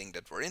is the thing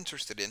that we're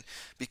interested in,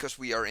 because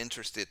we are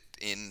interested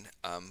in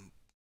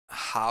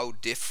how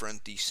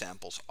different these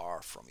samples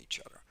are from each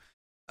other.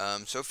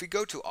 So if we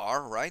go to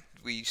R, right,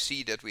 we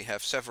see that we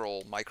have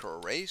several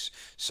microarrays.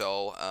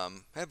 So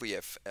we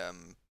have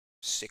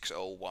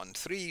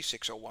 6013,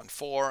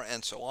 6014,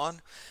 and so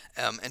on.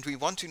 And we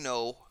want to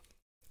know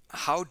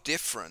how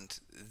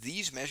different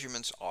these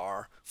measurements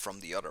are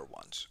from the other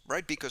ones,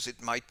 right? Because it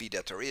might be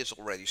that there is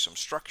already some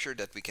structure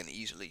that we can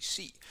easily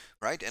see,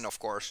 right? And of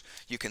course,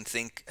 you can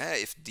think,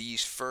 if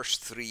these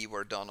first 3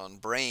 were done on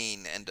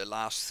brain and the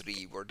last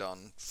 3 were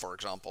done, for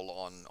example,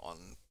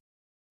 on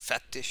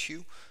fat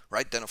tissue,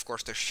 right? Then of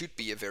course there should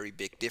be a very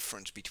big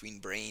difference between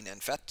brain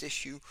and fat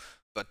tissue,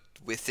 but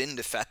within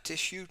the fat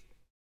tissue,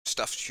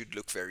 stuff should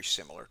look very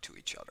similar to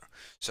each other.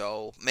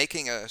 So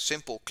making a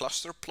simple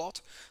cluster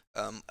plot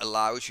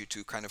allows you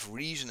to kind of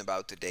reason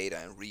about the data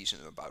and reason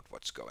about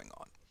what's going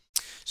on.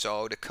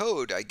 So the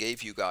code I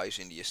gave you guys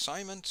in the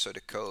assignment, so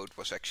the code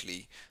was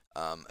actually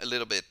a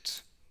little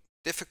bit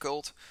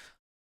difficult,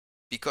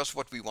 because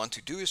what we want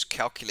to do is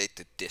calculate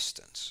the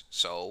distance.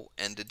 So,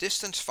 and the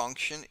distance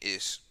function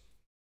is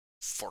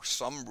for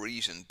some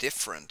reason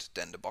different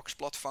than the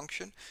boxplot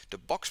function. The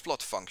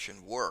boxplot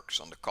function works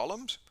on the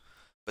columns,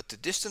 but the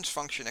distance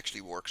function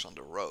actually works on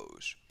the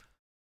rows.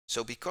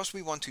 So because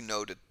we want to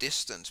know the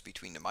distance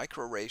between the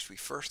microarrays, we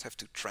first have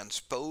to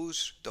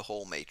transpose the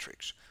whole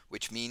matrix,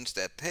 which means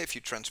that, hey, if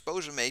you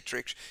transpose a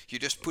matrix, you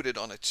just put it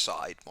on its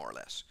side, more or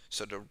less.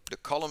 So the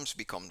columns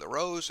become the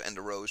rows and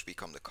the rows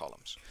become the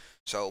columns.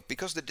 So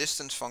because the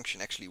distance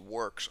function actually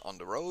works on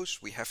the rows,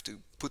 we have to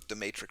put the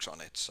matrix on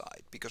its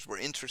side, because we're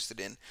interested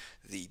in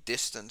the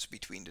distance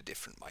between the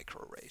different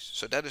microarrays.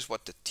 So that is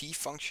what the t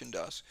function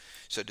does.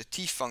 So the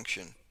t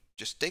function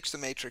just takes the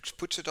matrix,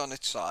 puts it on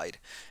its side,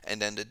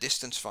 and then the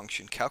distance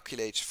function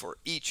calculates for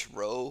each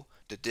row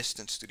the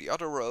distance to the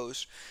other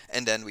rows,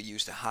 and then we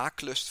use the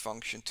hclust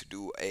function to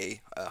do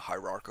a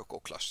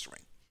hierarchical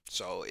clustering.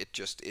 So it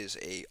just is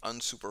a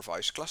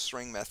unsupervised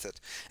clustering method,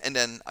 and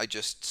then I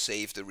just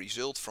save the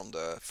result from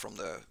the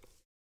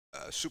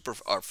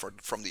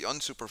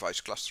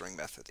unsupervised clustering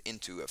method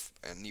into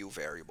a new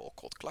variable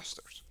called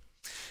clusters.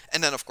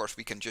 And then of course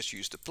we can just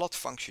use the plot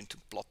function to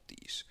plot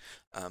these.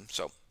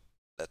 So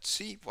let's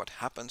see what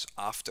happens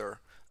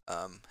after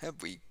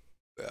we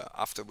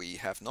after we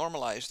have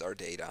normalized our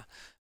data.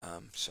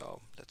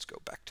 So let's go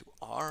back to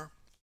R.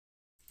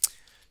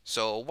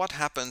 So what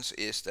happens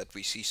is that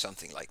we see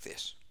something like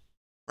this.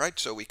 Right,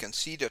 so we can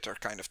see that there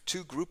are kind of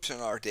two groups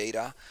in our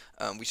data.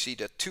 We see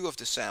that two of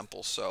the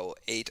samples, so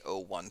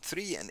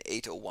 8013 and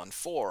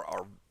 8014,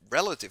 are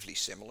relatively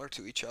similar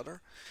to each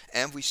other.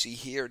 And we see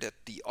here that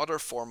the other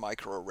four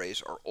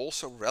microarrays are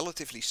also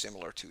relatively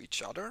similar to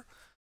each other,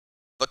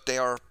 but they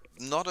are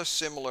not as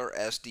similar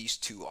as these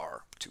two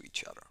are to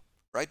each other,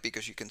 right?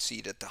 Because you can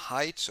see that the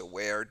height, so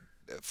where,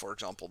 for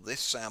example, this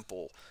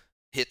sample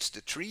hits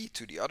the tree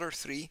to the other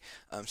three.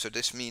 So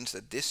this means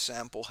that this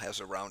sample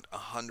has around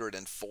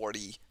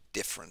 140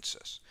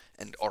 differences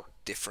or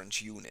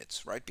difference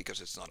units, right? Because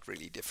it's not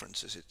really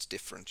differences, it's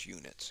difference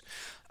units.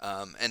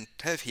 And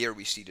here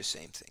we see the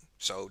same thing.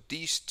 So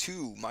these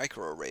two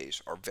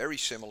microarrays are very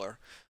similar.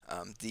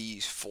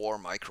 These four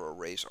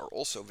microarrays are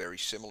also very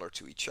similar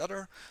to each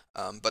other,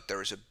 but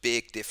there is a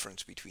big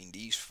difference between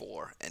these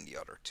four and the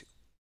other two.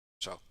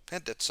 So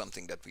that's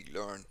something that we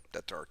learn,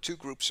 that there are two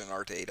groups in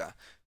our data.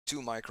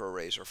 Two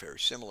microarrays are very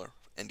similar,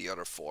 and the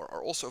other four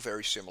are also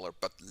very similar,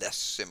 but less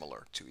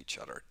similar to each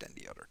other than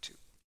the other two.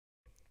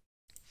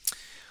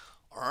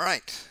 All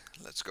right,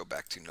 let's go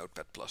back to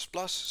Notepad++.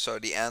 So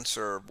the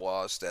answer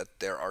was that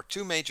there are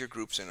two major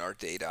groups in our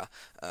data.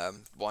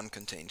 One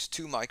contains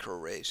two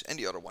microarrays, and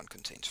the other one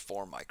contains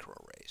four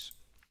microarrays.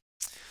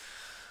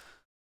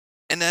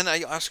 And then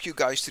I ask you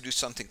guys to do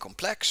something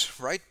complex,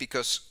 right?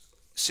 Because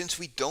since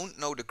we don't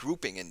know the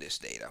grouping in this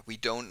data, we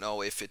don't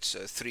know if it's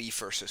a 3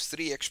 versus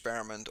 3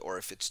 experiment or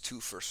if it's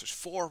 2 versus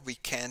 4, we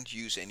can't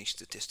use any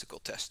statistical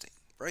testing,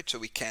 right? So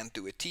we can't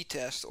do a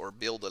t-test or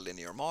build a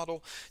linear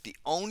model. The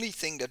only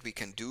thing that we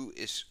can do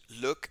is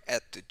look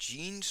at the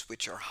genes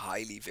which are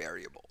highly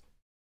variable.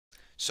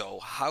 So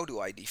how do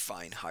I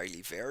define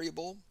highly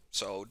variable?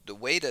 So the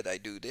way that I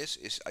do this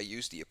is I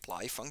use the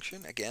apply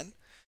function again,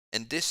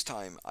 and this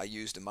time I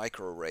use the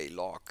microarray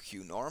log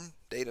qnorm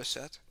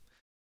dataset.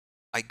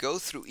 I go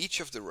through each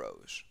of the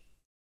rows,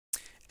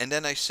 and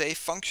then I say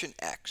function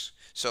x.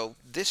 So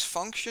this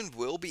function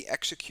will be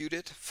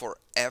executed for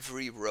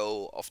every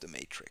row of the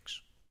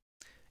matrix.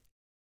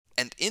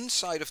 And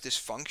inside of this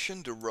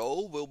function, the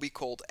row will be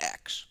called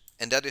x.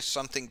 And that is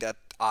something that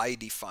I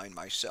define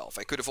myself.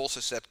 I could have also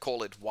said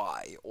call it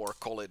y, or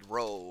call it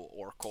row,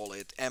 or call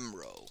it m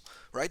row,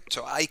 right?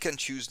 So I can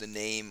choose the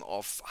name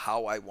of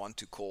how I want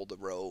to call the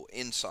row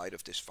inside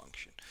of this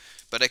function.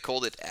 But I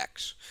called it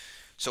x.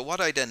 So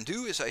what I then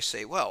do is I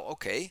say, well,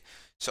 okay,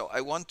 so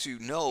I want to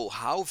know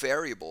how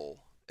variable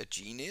a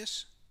gene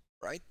is,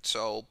 right?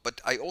 So, but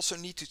I also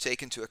need to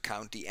take into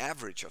account the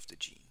average of the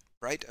gene,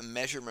 right? A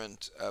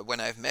measurement, when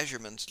I have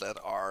measurements that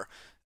are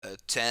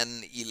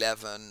 10,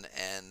 11,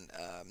 and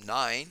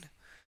 9,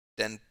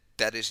 then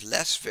that is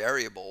less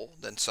variable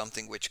than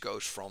something which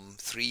goes from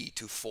 3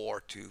 to 4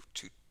 to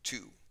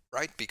 2,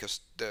 right?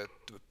 Because the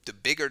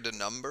bigger the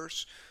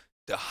numbers,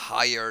 the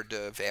higher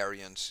the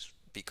variance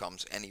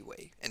becomes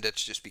anyway, and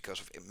that's just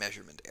because of a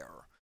measurement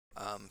error.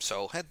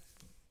 So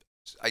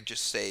I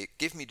just say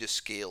give me the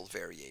scaled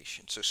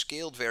variation. So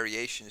scaled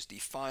variation is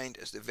defined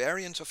as the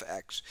variance of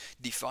x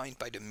defined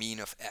by the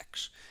mean of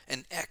x,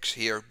 and x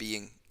here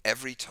being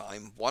every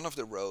time one of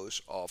the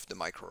rows of the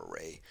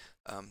microarray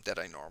that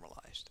I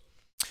normalized.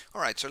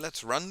 All right, so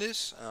let's run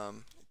this.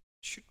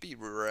 Should be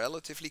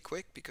relatively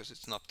quick because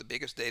it's not the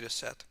biggest data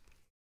set.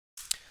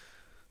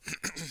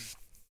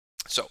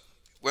 So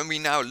when we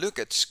now look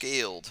at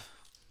scaled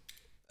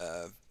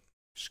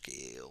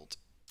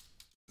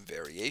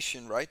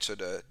variation, right? So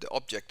the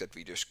object that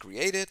we just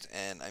created,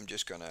 and I'm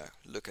just gonna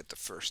look at the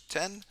first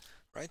 10,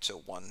 right?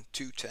 So 1,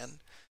 2, 10.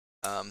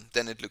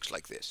 Then it looks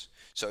like this.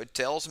 So it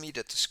tells me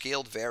that the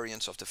scaled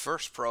variance of the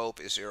first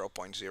probe is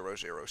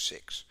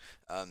 0.006.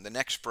 The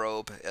next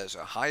probe has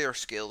a higher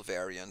scaled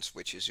variance,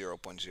 which is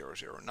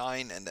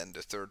 0.009, and then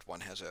the third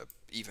one has a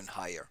even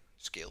higher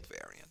scaled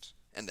variance,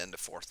 and then the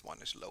fourth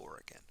one is lower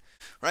again.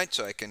 Right,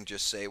 so I can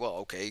just say, well,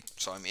 okay,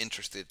 so I'm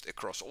interested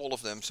across all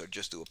of them, so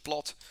just do a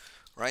plot,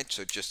 right?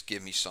 So just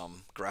give me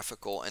some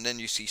graphical, and then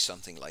you see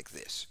something like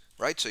this,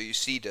 right? So you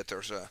see that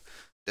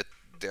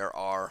there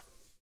are,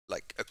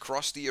 like,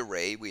 across the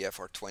array we have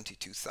our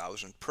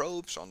 22,000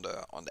 probes on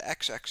the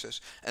x-axis,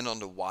 and on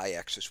the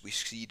y-axis we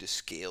see the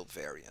scaled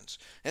variance.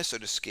 And so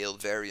the scaled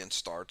variance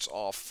starts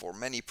off for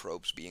many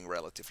probes being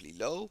relatively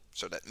low,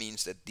 so that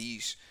means that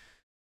these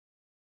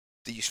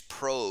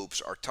probes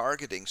are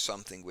targeting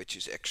something which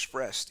is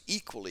expressed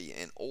equally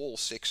in all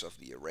 6 of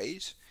the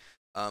arrays,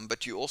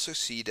 but you also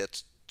see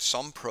that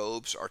some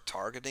probes are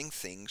targeting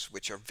things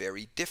which are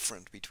very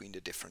different between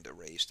the different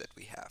arrays that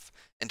we have,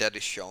 and that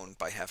is shown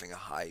by having a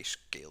high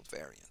scaled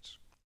variance.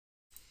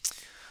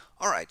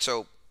 Alright,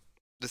 so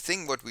the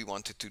thing what we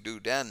wanted to do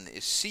then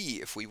is see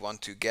if we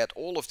want to get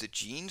all of the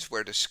genes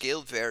where the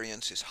scaled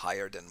variance is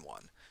higher than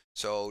 1.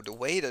 So the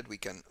way that we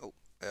can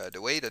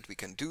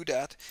do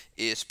that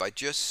is by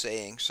just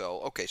saying,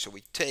 so okay, so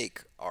we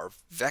take our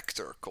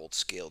vector called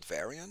scaled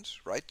variance,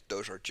 right?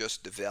 Those are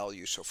just the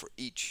values, so for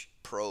each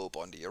probe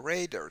on the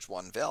array, there's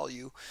one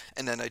value,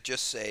 and then I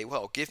just say,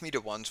 well, give me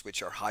the ones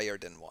which are higher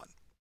than 1.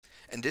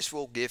 And this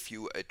will give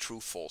you a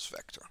true-false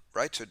vector,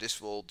 right? So this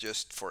will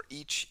just, for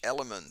each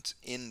element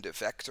in the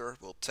vector,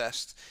 will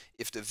test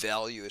if the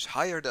value is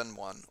higher than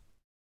 1,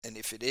 and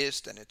if it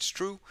is, then it's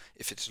true.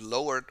 If it's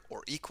lower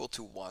or equal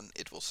to 1,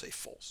 it will say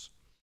false.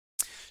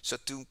 So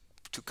to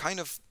kind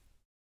of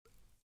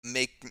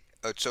make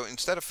so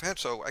instead of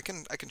so I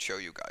can show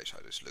you guys how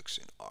this looks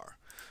in R,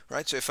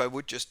 right? So if I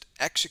would just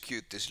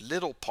execute this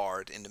little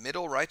part in the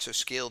middle, right? So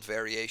scaled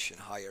variation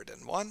higher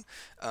than 1.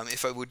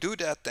 If I would do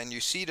that, then you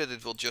see that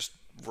it will just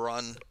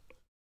run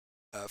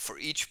for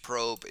each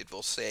probe. It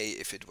will say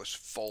if it was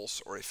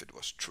false or if it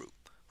was true,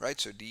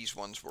 right? So these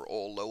ones were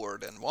all lower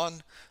than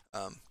 1.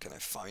 Can I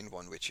find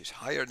one which is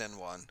higher than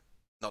 1?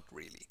 Not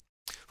really.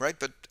 Right,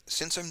 but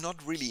since I'm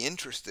not really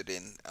interested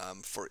in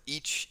for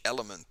each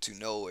element to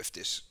know if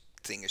this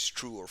thing is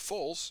true or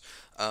false,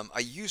 I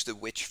use the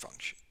which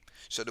function.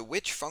 So the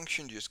which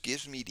function just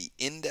gives me the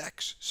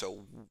index,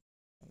 so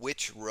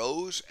which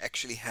rows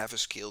actually have a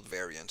scaled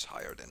variance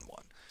higher than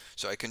 1.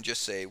 So I can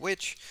just say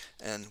which,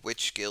 and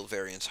which scale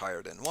variance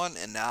higher than 1,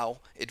 and now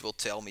it will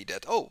tell me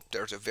that, oh,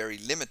 there's a very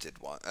limited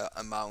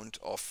amount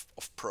of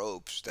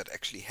probes that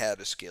actually had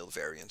a scale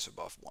variance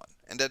above 1.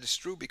 And that is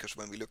true because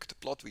when we look at the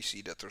plot, we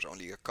see that there's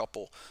only a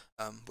couple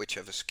which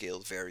have a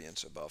scaled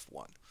variance above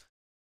 1.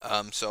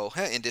 So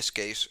in this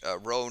case,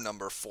 row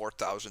number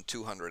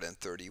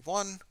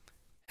 4231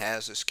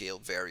 has a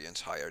scaled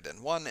variance higher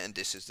than 1, and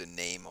this is the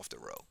name of the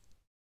row.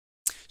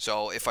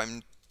 So if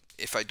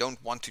I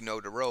don't want to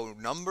know the row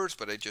numbers,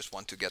 but I just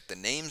want to get the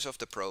names of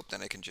the probe,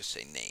 then I can just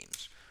say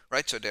names,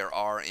 right? So there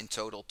are in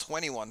total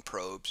 21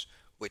 probes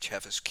which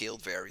have a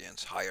scaled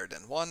variance higher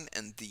than 1,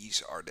 and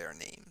these are their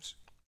names.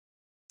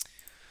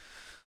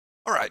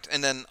 All right,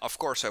 and then of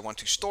course I want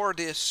to store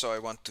this, so I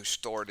want to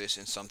store this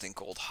in something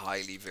called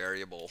highly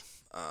variable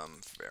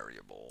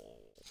variable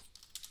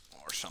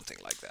or something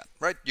like that,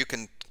 right? You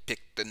can pick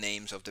the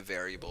names of the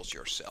variables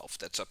yourself.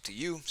 That's up to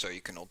you. So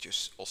you can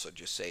also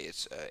just say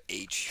it's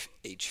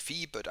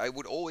HV, but I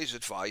would always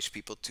advise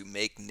people to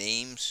make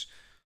names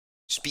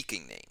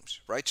speaking names,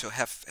 right? So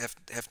have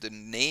the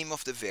name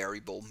of the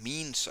variable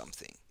mean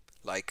something.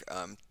 Like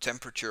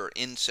temperature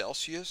in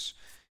Celsius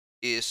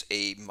is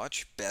a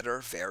much better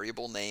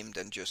variable name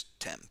than just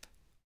temp,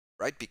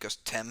 right? Because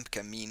temp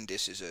can mean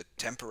this is a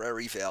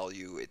temporary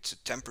value, it's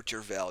a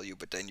temperature value,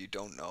 but then you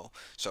don't know.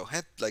 So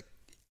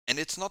and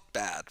it's not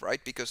bad,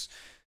 right? Because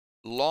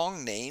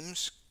long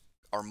names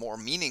are more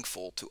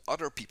meaningful to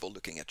other people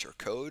looking at your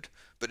code,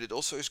 but it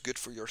also is good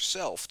for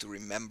yourself to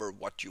remember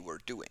what you were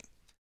doing,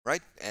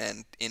 right?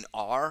 And in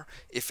R,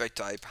 if I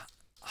type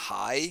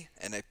hi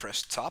and I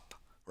press top,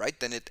 right,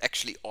 then it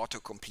actually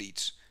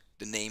auto-completes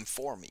the name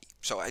for me.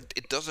 So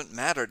it doesn't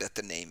matter that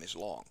the name is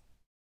long,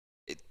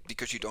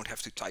 because you don't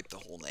have to type the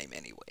whole name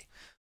anyway.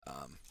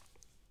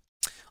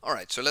 All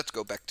right, so let's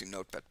go back to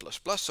Notepad++.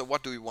 So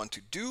what do we want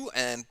to do?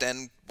 And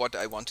then what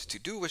I wanted to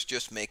do was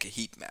just make a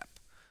heat map,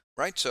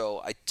 right?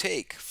 So I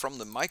take from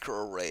the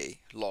microarray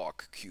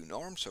log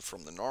qnorm, so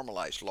from the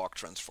normalized log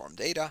transform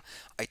data,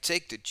 I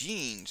take the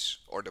genes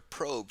or the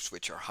probes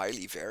which are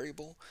highly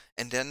variable,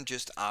 and then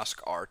just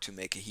ask R to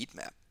make a heat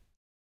map.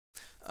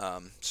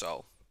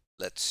 So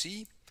let's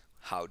see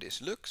how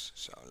this looks.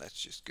 So let's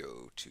just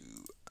go to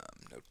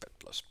Notepad++.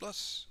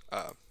 Let's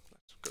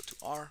go to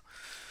R.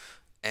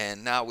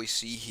 And now we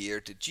see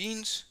here the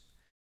genes,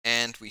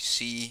 and we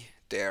see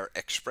their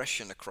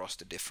expression across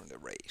the different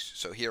arrays.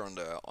 So here on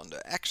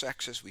the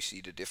x-axis we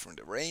see the different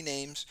array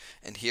names,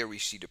 and here we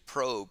see the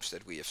probes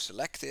that we have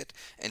selected,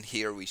 and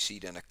here we see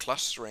then a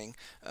clustering.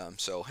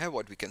 So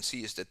what we can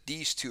see is that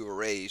these two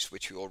arrays,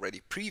 which we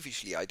already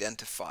previously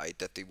identified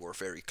that they were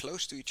very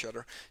close to each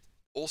other,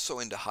 also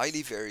in the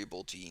highly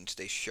variable genes,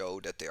 they show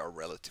that they are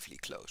relatively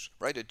close,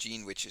 right? A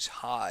gene which is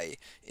high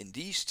in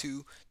these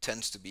two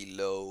tends to be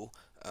low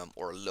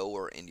or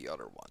lower in the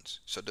other ones.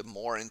 So the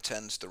more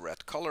intense the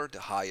red color,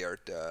 the higher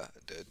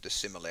the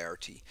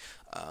similarity,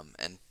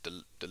 and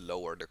the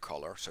lower the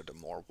color, so the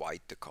more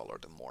white the color,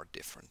 the more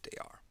different they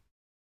are.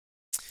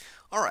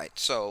 All right,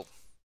 so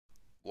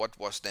what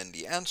was then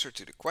the answer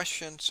to the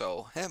question?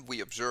 So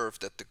we observed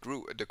that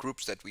the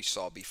groups that we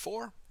saw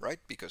before, right?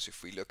 Because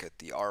if we look at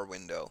the R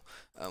window,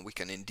 we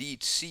can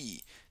indeed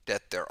see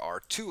that there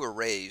are two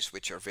arrays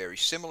which are very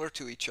similar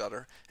to each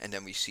other, and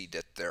then we see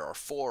that there are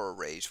four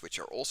arrays which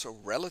are also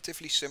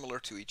relatively similar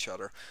to each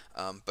other,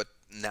 but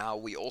now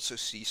we also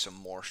see some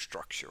more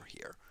structure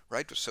here,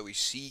 right? So we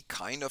see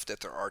kind of that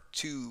there are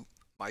two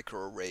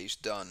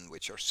microarrays done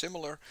which are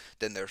similar,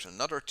 then there's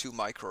another two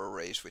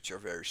microarrays which are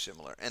very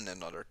similar, and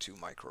another two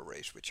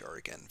microarrays which are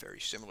again very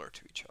similar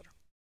to each other.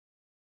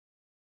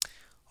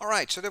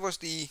 Alright, so that was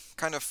the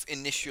kind of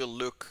initial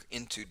look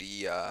into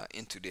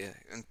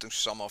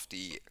some of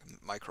the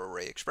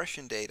microarray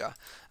expression data.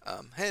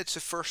 It's a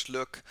first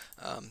look.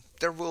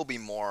 There will be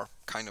more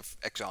kind of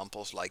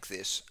examples like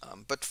this,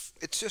 but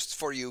it's just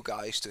for you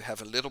guys to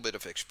have a little bit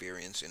of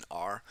experience in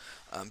R,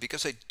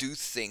 because I do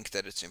think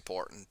that it's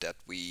important that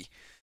we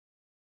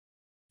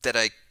that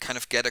I kind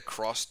of get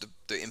across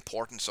the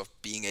importance of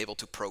being able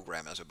to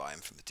program as a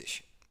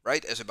bioinformatician.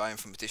 Right? As a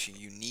bioinformatician,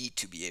 you need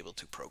to be able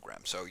to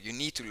program. So you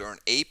need to learn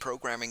a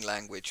programming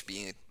language,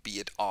 be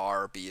it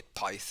R, be it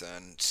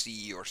Python,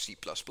 C, or C++.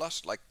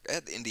 Like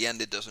in the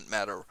end, it doesn't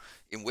matter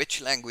in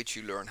which language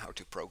you learn how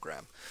to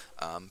program.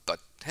 But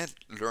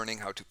learning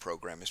how to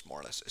program is more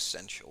or less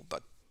essential.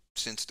 But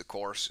since the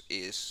course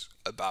is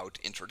about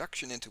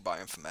introduction into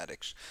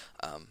bioinformatics,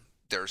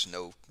 there's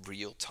no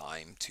real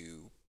time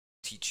to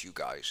teach you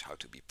guys how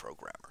to be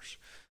programmers.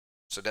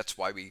 So that's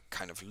why we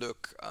kind of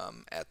look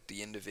at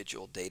the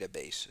individual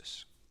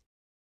databases.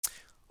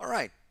 All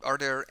right, are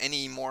there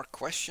any more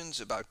questions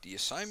about the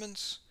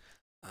assignments?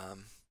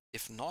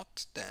 If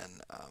not, then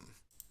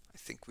I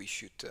think we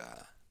should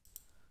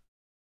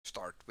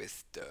start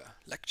with the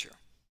lecture.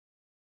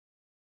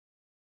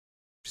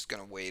 Just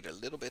gonna wait a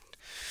little bit.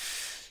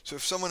 So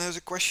if someone has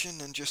a question,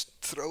 then just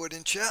throw it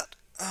in chat.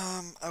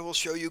 I will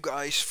show you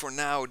guys for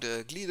now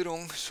the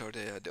Gliederung, so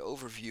the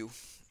overview.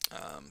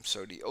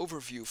 So the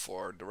overview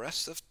for the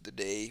rest of the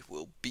day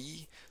will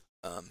be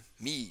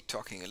me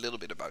talking a little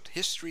bit about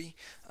history.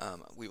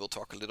 We will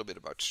talk a little bit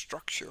about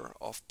structure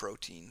of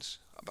proteins,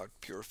 about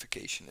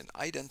purification and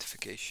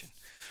identification,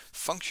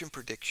 function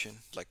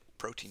prediction, like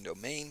protein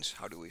domains,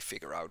 how do we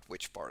figure out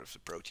which part of the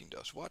protein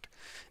does what,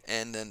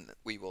 and then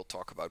we will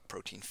talk about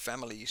protein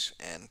families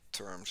and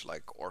terms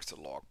like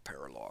ortholog,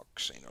 paralog,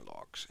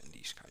 xenologs, and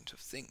these kinds of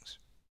things.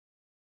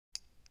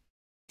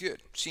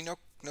 Good. See no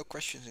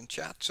questions in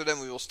chat, so then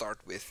we will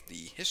start with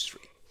the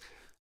history.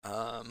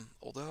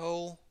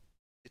 Although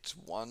it's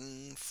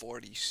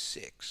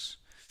 1:46.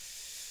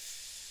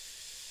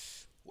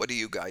 What do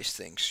you guys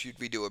think? Should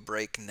we do a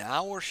break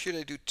now or should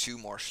I do 2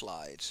 more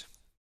slides?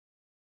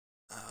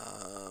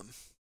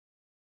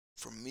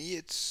 For me,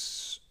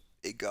 it's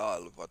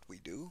egal what we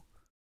do.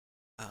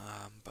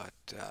 But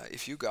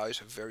if you guys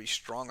have very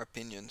strong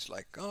opinions,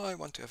 like, oh, I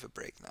want to have a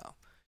break now.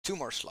 2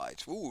 more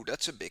slides. Ooh,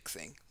 that's a big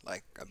thing.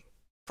 Like, I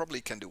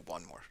probably can do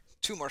 1 more.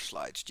 2 more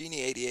slides.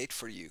 Genie88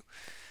 for you.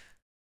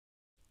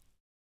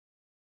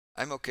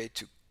 I'm okay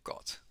to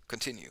God.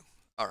 Continue.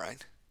 All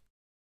right.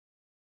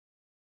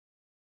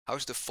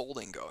 How's the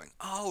folding going?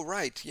 Oh,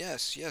 right.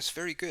 Yes, yes.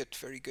 Very good.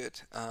 Very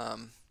good.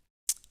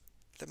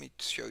 Let me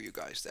show you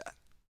guys that.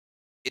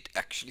 It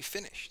actually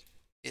finished.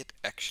 It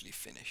actually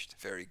finished.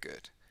 Very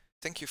good.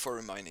 Thank you for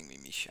reminding me,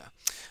 Misha.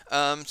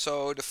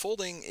 So the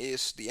folding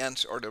is the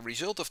answer, or the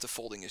result of the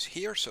folding is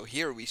here. So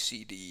here we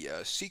see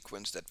the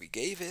sequence that we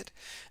gave it.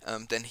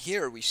 Then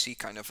here we see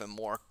kind of a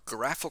more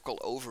graphical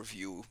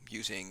overview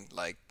using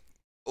like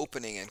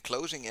opening and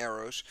closing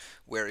arrows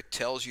where it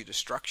tells you the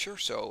structure.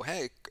 So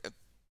hey,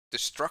 the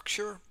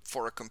structure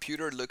for a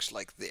computer looks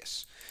like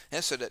this.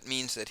 And so that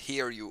means that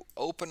here you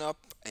open up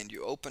and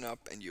you open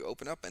up and you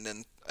open up, and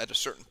then at a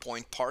certain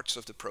point parts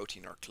of the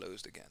protein are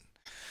closed again.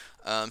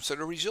 So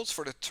the results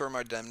for the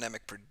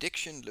thermodynamic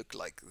prediction look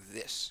like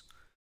this.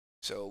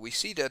 So we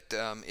see that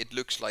it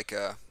looks like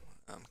a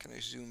can I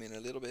zoom in a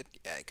little bit?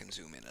 Yeah, I can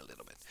zoom in a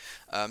little bit.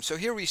 So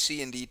here we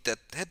see indeed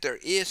that there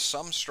is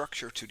some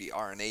structure to the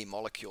RNA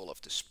molecule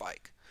of the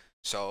spike.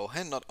 So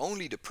not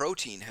only the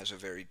protein has a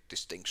very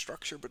distinct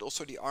structure, but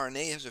also the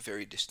RNA has a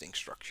very distinct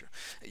structure.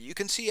 You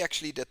can see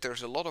actually that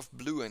there's a lot of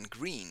blue and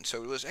green,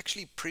 so it was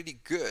actually pretty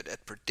good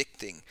at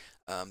predicting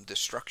the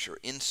structure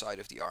inside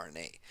of the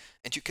RNA.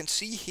 And you can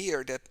see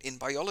here that in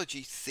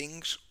biology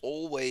things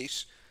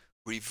always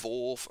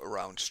revolve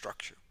around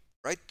structure,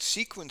 right?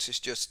 Sequence is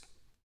just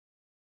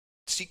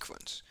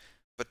sequence,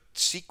 but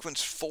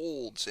sequence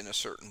folds in a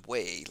certain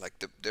way.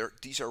 Like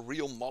these are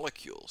real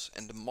molecules,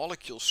 and the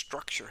molecule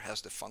structure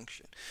has the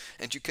function.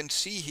 And you can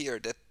see here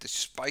that the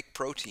spike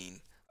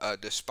protein,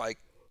 the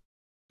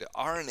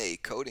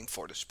RNA coding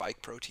for the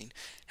spike protein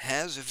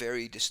has a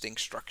very distinct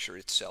structure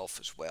itself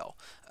as well,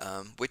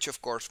 which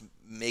of course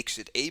makes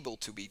it able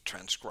to be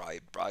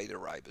transcribed by the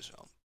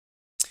ribosome.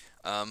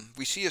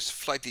 We see a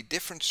slightly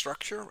different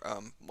structure.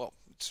 Well,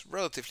 it's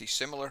relatively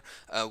similar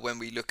when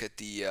we look at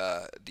the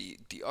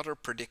other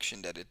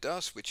prediction that it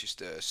does, which is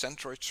the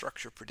centroid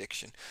structure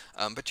prediction.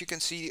 But you can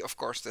see, of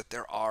course, that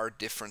there are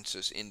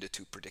differences in the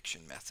 2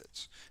 prediction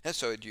methods. And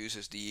so it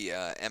uses the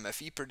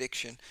MFE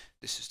prediction.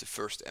 This is the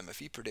first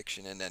MFE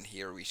prediction, and then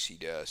here we see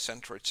the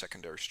centroid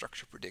secondary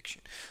structure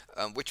prediction,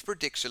 which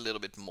predicts a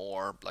little bit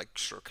more like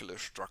circular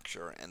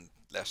structure and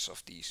less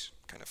of these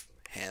kind of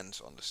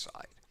hands on the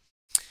side.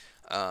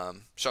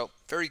 So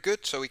very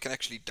good. So we can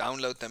actually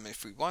download them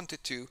if we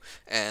wanted to.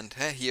 And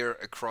here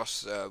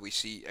across we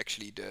see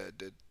actually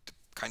the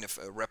kind of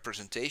a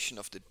representation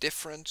of the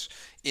difference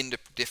in the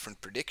different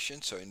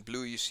predictions. So in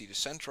blue you see the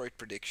centroid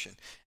prediction,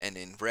 and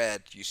in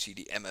red you see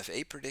the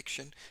MFA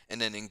prediction,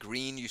 and then in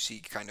green you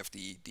see kind of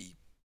the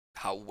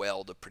how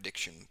well the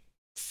prediction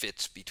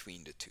fits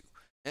between the 2.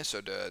 And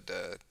so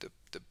the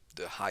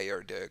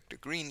higher the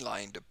green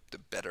line, the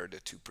better the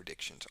 2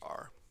 predictions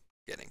are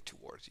getting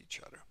towards each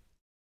other.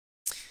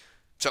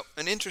 So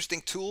an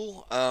interesting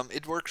tool.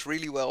 It works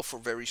really well for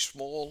very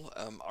small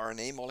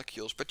RNA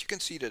molecules, but you can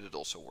see that it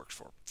also works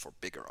for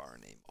bigger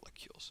RNA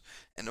molecules.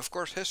 And of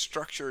course, has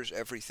structure is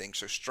everything.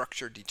 So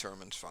structure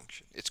determines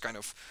function. It's kind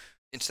of,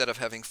 instead of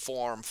having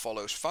form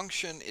follows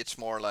function, it's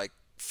more like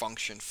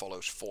function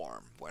follows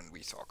form when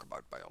we talk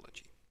about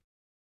biology.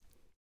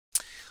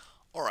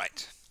 All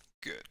right,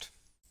 good.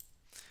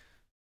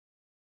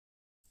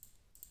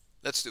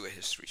 Let's do a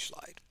history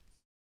slide.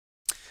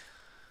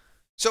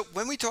 So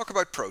when we talk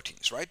about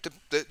proteins, right,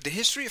 the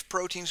history of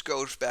proteins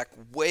goes back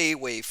way,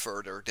 way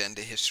further than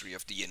the history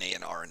of DNA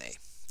and RNA.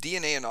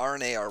 DNA and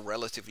RNA are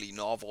relatively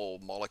novel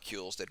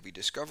molecules that we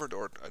discovered,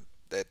 or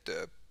that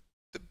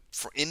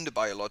in the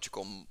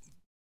biological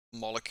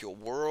molecule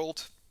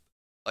world,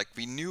 like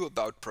we knew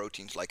about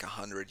proteins like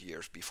 100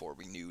 years before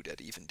we knew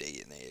that even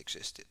DNA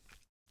existed.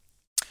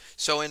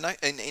 So in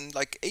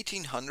like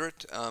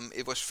 1800,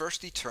 it was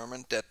first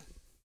determined that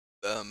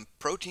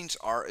proteins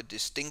are a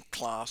distinct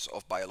class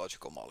of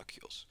biological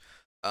molecules.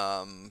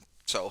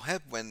 So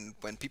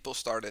when people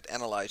started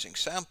analyzing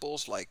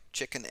samples like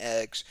chicken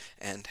eggs,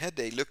 and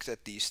they looked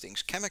at these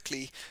things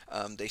chemically,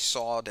 they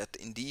saw that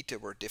indeed there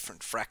were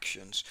different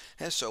fractions.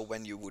 So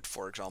when you would,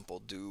 for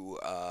example, do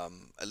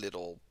a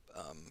little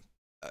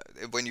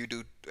when you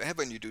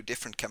do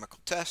different chemical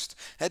tests,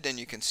 then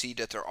you can see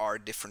that there are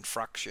different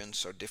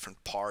fractions or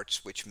different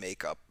parts which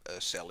make up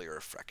cellular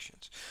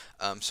fractions.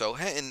 So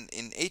in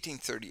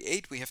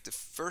 1838 we have the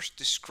first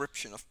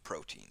description of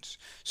proteins.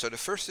 So the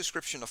first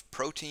description of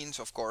proteins,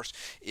 of course,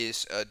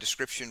 is a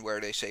description where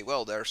they say,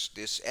 well, there's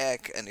this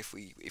egg, and if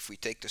we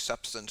take the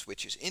substance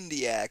which is in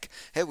the egg,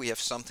 we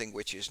have something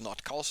which is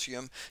not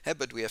calcium,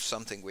 but we have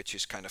something which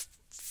is kind of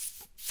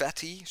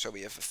fatty, so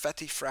we have a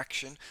fatty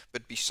fraction,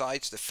 but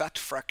besides the fat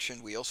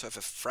fraction we also have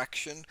a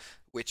fraction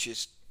which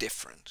is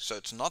different. So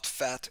it's not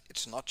fat,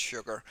 it's not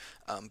sugar,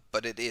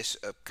 but it is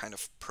a kind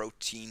of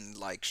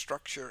protein-like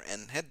structure,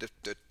 and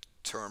the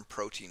term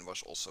protein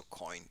was also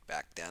coined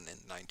back then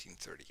in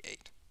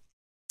 1938.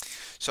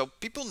 So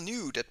people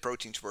knew that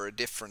proteins were a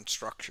different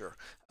structure,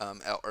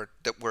 or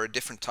that were a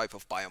different type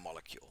of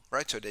biomolecule,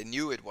 right? So they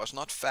knew it was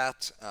not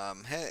fat.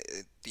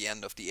 At the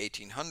end of the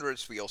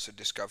 1800s, we also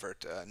discovered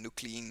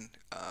nuclein,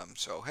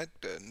 so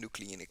the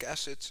nucleic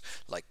acids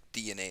like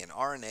DNA and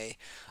RNA.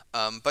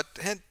 But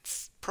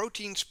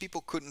proteins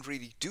people couldn't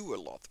really do a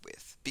lot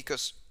with,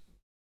 because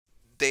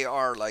they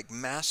are like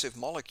massive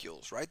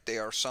molecules, right? They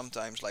are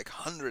sometimes like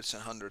hundreds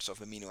and hundreds of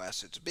amino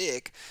acids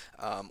big,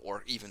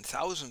 or even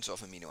thousands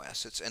of amino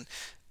acids. And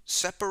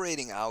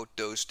separating out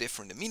those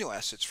different amino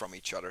acids from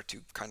each other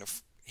to kind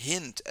of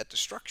hint at the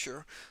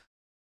structure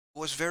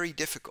was very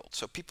difficult.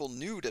 So people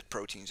knew that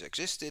proteins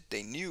existed,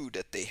 they knew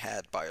that they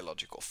had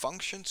biological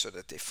function, so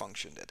that they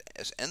functioned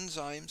as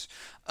enzymes,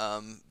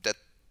 but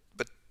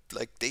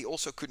like they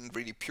also couldn't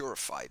really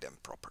purify them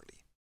properly.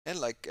 And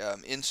like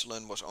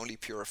insulin was only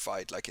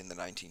purified like in the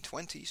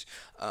 1920s,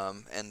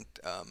 and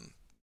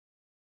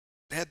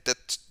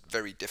that's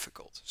very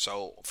difficult.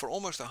 So for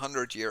almost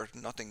 100 years,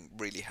 nothing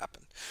really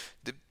happened.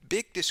 The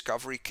big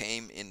discovery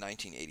came in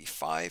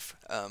 1985,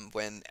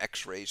 when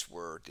X-rays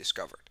were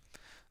discovered.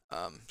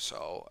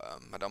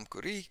 Madame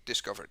Curie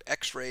discovered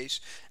X-rays,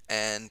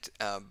 and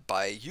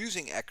by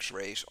using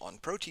X-rays on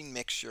protein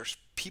mixtures,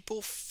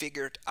 people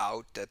figured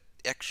out that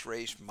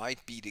X-rays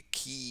might be the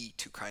key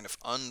to kind of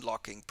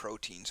unlocking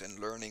proteins and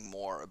learning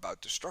more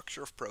about the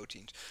structure of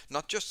proteins,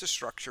 not just the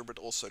structure but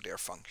also their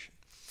function.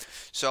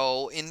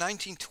 So in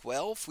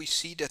 1912 we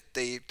see that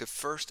the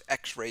first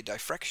X-ray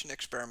diffraction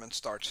experiment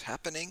starts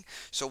happening.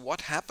 So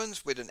what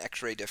happens with an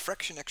X-ray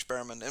diffraction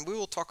experiment, and we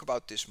will talk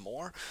about this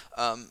more,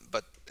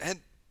 but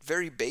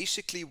very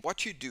basically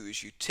what you do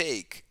is you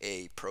take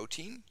a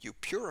protein, you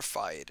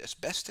purify it as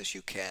best as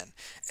you can,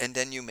 and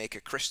then you make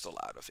a crystal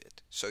out of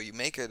it. So you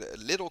make a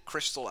little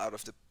crystal out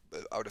of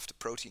the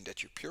protein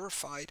that you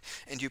purified,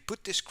 and you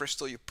put this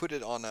crystal, you put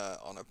it on a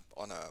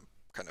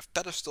kind of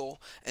pedestal,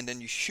 and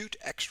then you shoot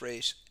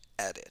X-rays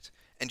at it.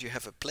 And you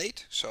have a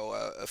plate, so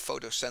a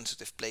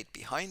photosensitive plate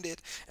behind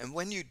it, and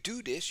when you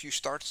do this you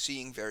start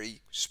seeing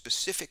very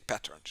specific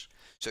patterns.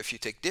 So if you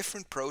take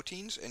different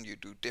proteins and you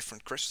do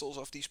different crystals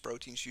of these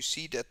proteins, you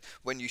see that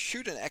when you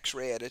shoot an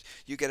X-ray at it,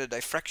 you get a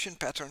diffraction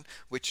pattern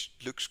which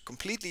looks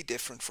completely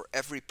different for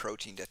every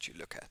protein that you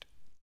look at.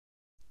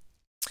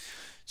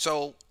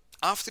 So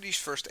after these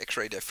first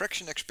X-ray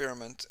diffraction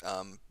experiment,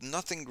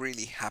 nothing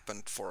really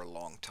happened for a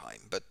long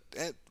time, but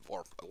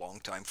for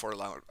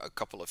a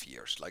couple of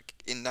years. Like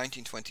in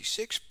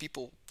 1926,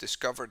 people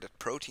discovered that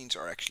proteins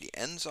are actually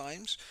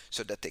enzymes,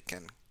 so that they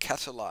can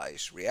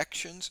catalyze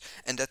reactions,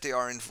 and that they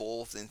are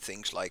involved in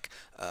things like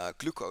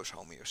glucose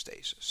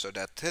homeostasis. So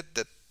that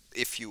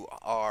if you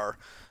are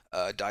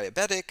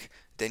diabetic,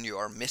 then you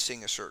are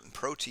missing a certain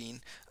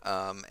protein,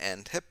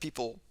 and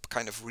people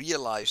kind of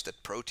realized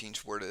that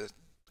proteins were the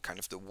kind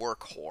of the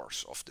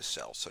workhorse of the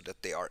cell, so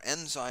that they are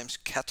enzymes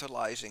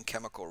catalyzing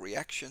chemical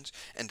reactions,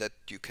 and that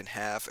you can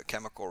have a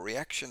chemical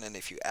reaction, and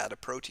if you add a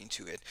protein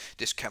to it,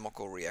 this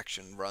chemical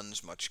reaction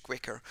runs much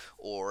quicker,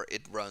 or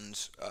it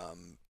runs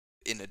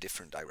in a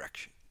different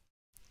direction.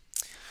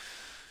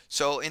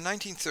 So in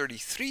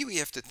 1933 we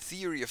have the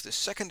theory of the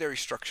secondary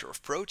structure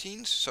of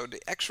proteins. So the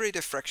X-ray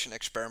diffraction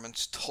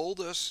experiments told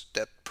us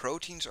that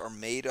proteins are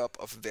made up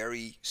of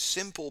very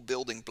simple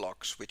building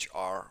blocks which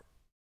are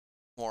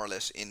more or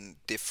less in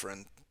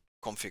different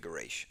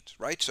configurations,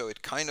 right? So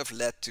it kind of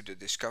led to the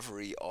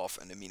discovery of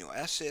an amino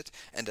acid,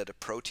 and that a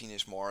protein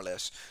is more or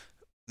less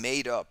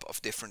made up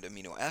of different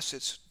amino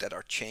acids that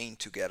are chained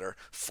together,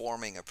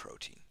 forming a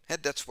protein.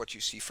 And that's what you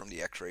see from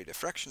the X-ray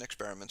diffraction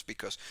experiments,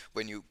 because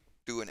when you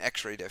do an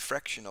X-ray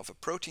diffraction of a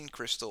protein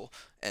crystal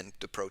and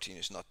the protein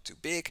is not too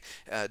big,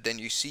 then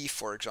you see,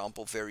 for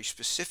example, very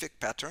specific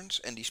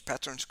patterns, and these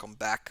patterns come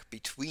back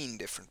between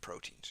different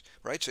proteins,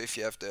 right? So if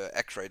you have the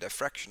X-ray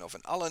diffraction of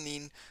an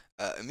alanine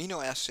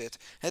amino acid,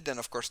 and then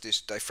of course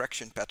this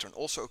diffraction pattern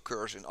also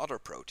occurs in other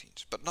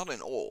proteins, but not in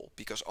all,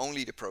 because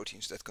only the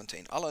proteins that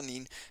contain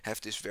alanine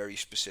have this very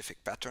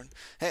specific pattern.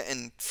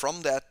 And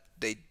from that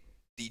they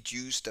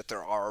deduce that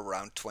there are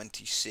around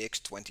 26,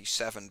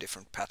 27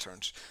 different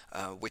patterns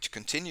which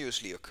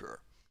continuously occur.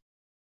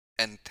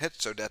 And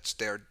so that's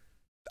their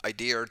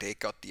idea. They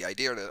got the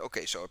idea that,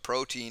 okay, so a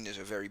protein is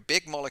a very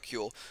big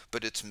molecule,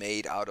 but it's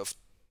made out of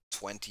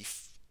 20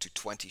 to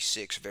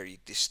 26 very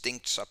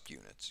distinct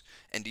subunits.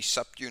 And these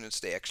subunits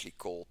they actually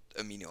call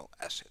amino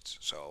acids.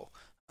 So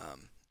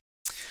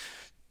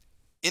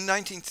in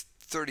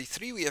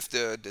 1933 we have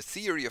the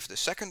theory of the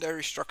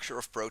secondary structure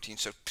of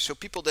proteins. So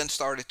people then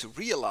started to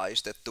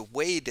realize that the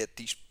way that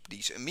these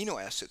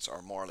amino acids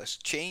are more or less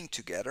chained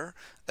together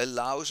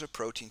allows a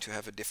protein to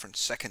have a different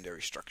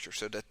secondary structure,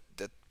 so that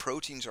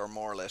proteins are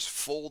more or less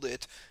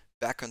folded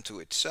back onto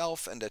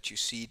itself, and that you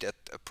see that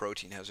a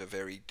protein has a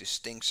very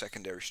distinct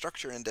secondary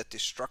structure, and that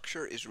this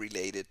structure is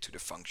related to the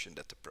function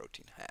that the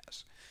protein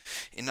has.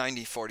 In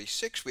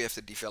 1946 we have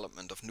the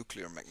development of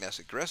nuclear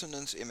magnetic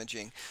resonance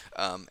imaging,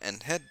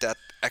 and that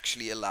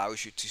actually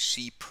allows you to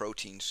see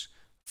proteins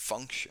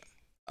function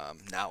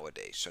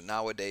nowadays. So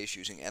nowadays,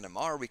 using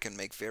NMR, we can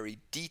make very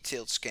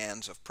detailed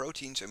scans of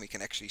proteins, and we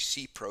can actually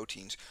see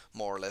proteins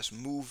more or less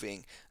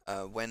moving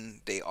when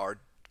they are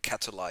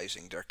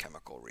catalyzing their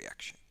chemical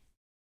reaction.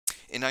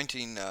 In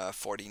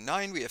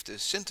 1949 we have the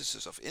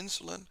synthesis of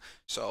insulin.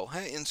 So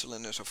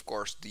insulin is of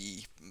course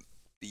the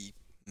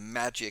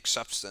magic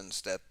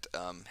substance that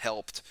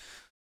helped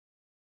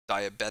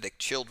diabetic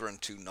children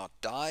to not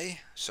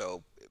die.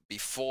 So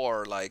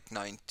before like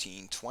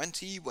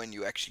 1920, when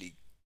you actually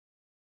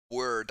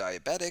were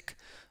diabetic,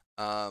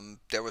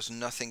 there was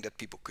nothing that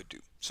people could do.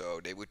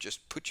 So they would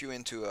just put you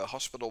into a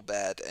hospital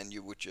bed, and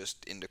you would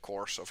just, in the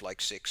course of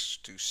like 6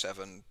 to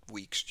 7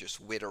 weeks,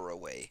 just wither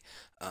away,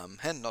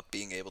 and not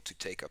being able to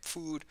take up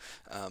food,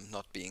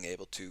 not being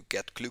able to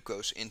get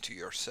glucose into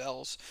your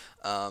cells.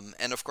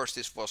 And of course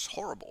this was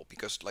horrible,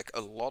 because like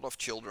a lot of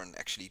children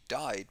actually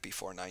died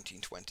before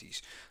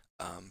 1920s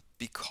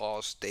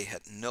because they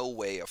had no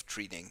way of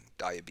treating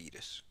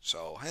diabetes.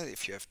 So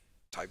if you have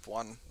type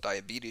 1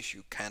 diabetes,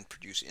 you can't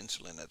produce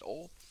insulin at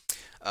all.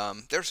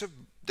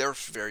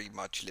 There's very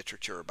much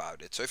literature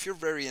about it. So if you're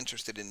very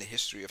interested in the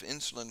history of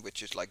insulin,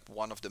 which is like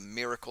one of the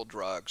miracle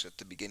drugs at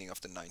the beginning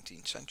of the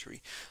 19th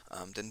century,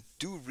 then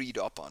do read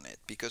up on it,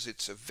 because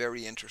it's a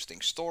very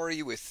interesting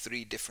story with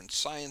 3 different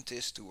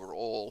scientists who were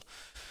all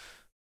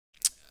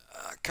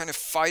kind of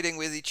fighting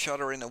with each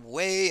other in a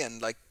way,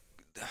 and like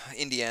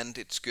in the end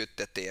it's good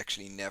that they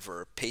actually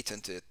never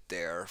patented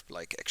their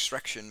like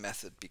extraction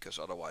method, because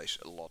otherwise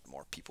a lot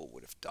more people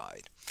would have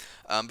died.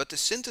 But the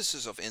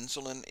synthesis of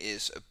insulin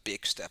is a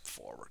big step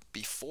forward.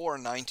 Before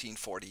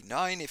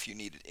 1949, if you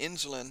needed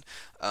insulin,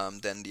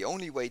 then the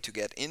only way to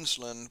get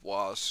insulin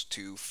was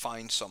to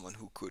find someone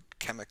who could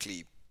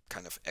chemically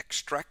kind of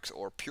extract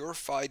or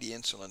purify the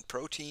insulin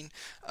protein,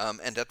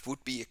 and that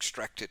would be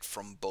extracted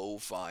from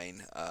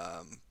bovine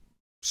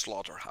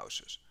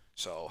slaughterhouses.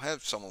 So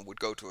someone would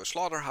go to a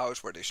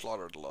slaughterhouse where they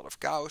slaughtered a lot of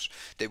cows.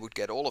 They would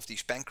get all of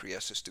these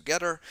pancreases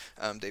together.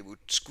 They would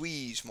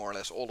squeeze more or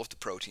less all of the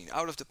protein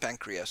out of the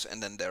pancreas,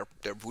 and then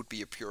there would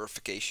be a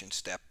purification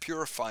step,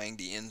 purifying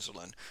the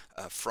insulin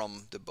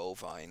from the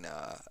bovine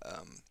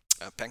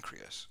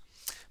pancreas.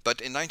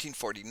 But in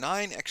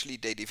 1949, actually,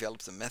 they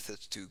developed a method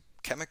to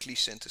chemically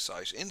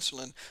synthesize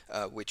insulin,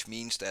 which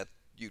means that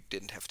you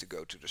didn't have to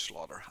go to the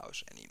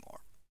slaughterhouse anymore.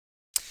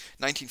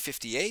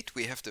 1958,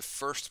 we have the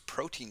first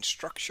protein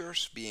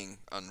structures being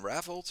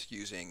unraveled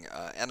using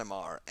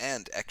NMR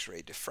and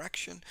X-ray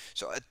diffraction.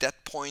 So at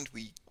that point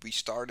we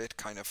started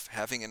kind of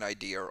having an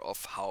idea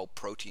of how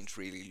proteins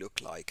really look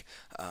like.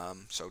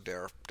 So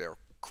their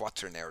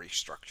quaternary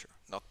structure,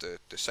 not the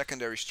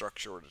secondary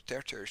structure or the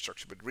tertiary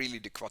structure, but really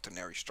the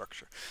quaternary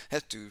structure,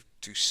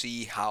 to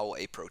see how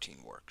a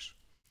protein works.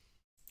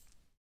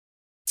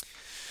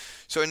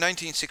 So in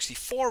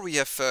 1964 we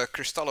have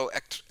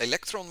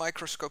crystallo-electron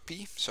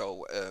microscopy.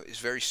 So it's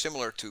very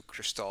similar to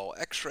crystal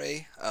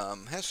X-ray.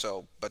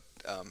 But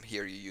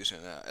here you use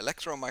an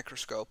electron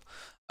microscope.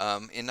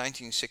 In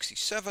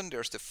 1967,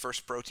 there's the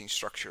first protein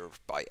structure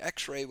by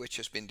X-ray, which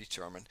has been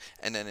determined.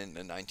 And then in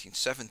the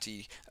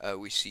 1970,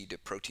 we see the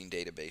protein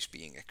database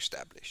being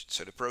established.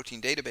 So the protein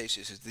database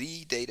is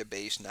the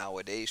database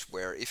nowadays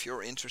where if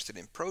you're interested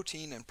in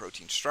protein and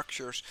protein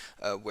structures,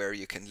 where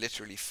you can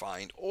literally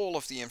find all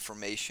of the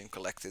information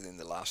collected in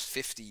the last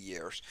 50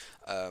 years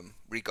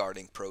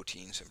regarding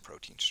proteins and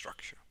protein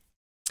structure.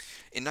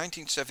 In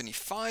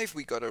 1975,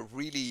 we got a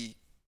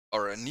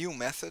new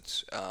method,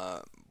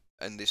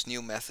 and this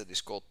new method is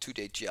called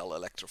 2-day gel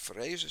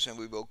electrophoresis, and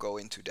we will go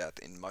into that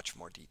in much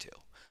more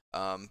detail.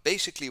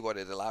 Basically, what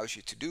it allows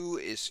you to do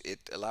is it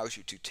allows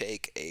you to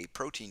take a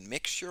protein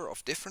mixture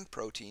of different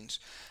proteins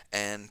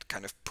and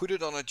kind of put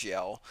it on a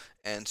gel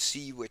and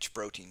see which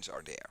proteins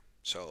are there.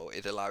 So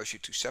it allows you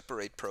to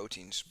separate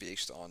proteins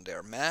based on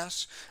their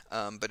mass,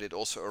 but it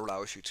also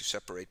allows you to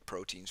separate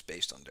proteins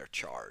based on their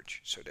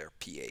charge, so their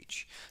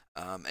pH.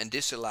 And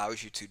this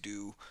allows you to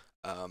do,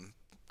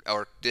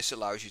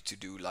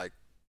 like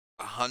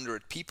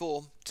 100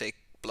 people, take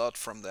blood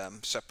from them,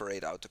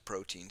 separate out the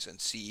proteins,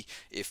 and see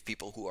if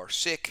people who are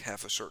sick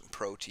have a certain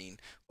protein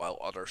while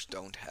others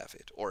don't have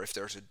it, or if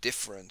there's a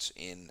difference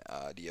in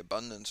the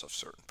abundance of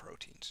certain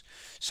proteins.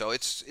 So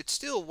it's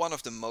still one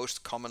of the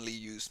most commonly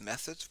used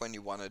methods when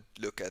you want to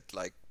look at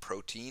like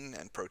protein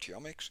and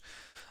proteomics.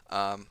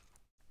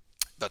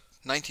 But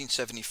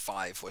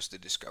 1975 was the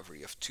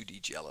discovery of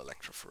 2D gel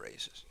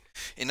electrophoresis.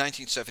 In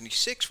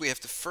 1976, we have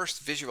the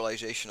first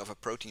visualization of a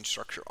protein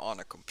structure on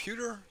a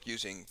computer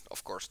using,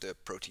 of course, the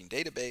protein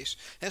database.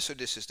 And so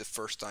this is the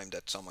first time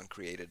that someone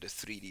created a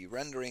 3D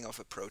rendering of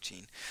a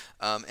protein.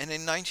 And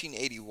in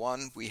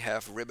 1981, we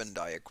have ribbon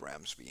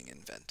diagrams being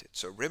invented.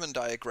 So ribbon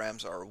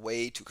diagrams are a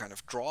way to kind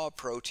of draw a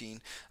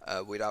protein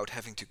without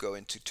having to go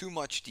into too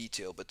much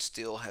detail, but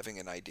still having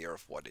an idea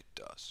of what it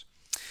does.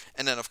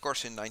 And then, of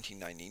course, in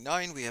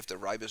 1999, we have the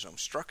ribosome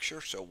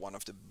structure, so one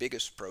of the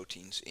biggest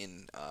proteins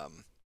in a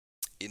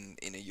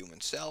human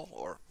cell,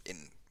 or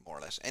in more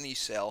or less any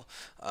cell.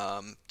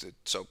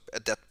 So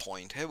at that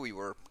point, we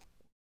were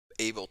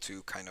able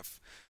to kind of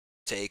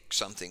take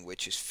something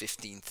which is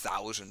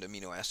 15,000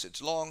 amino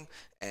acids long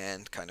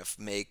and kind of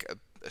make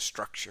a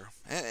structure.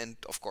 And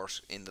of course,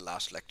 in the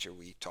last lecture,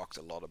 we talked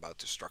a lot about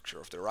the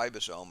structure of the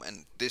ribosome,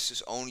 and this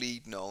is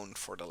only known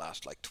for the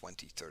last like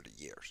 20-30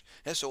 years.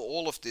 And so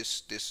all of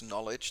this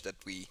knowledge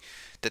that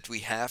we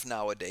have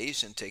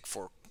nowadays and take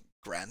for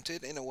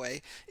granted in a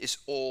way is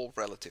all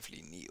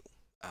relatively new,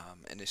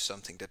 and is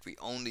something that we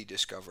only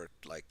discovered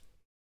like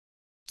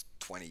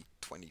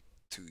 22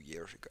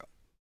 years ago.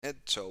 And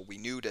so we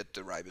knew that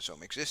the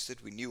ribosome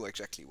existed, we knew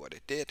exactly what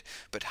it did,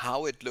 but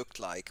how it looked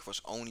like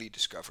was only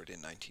discovered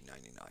in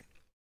 1999.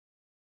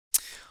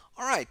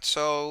 Alright,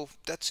 so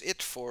that's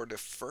it for the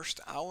first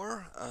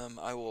hour.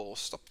 I will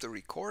stop the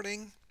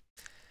recording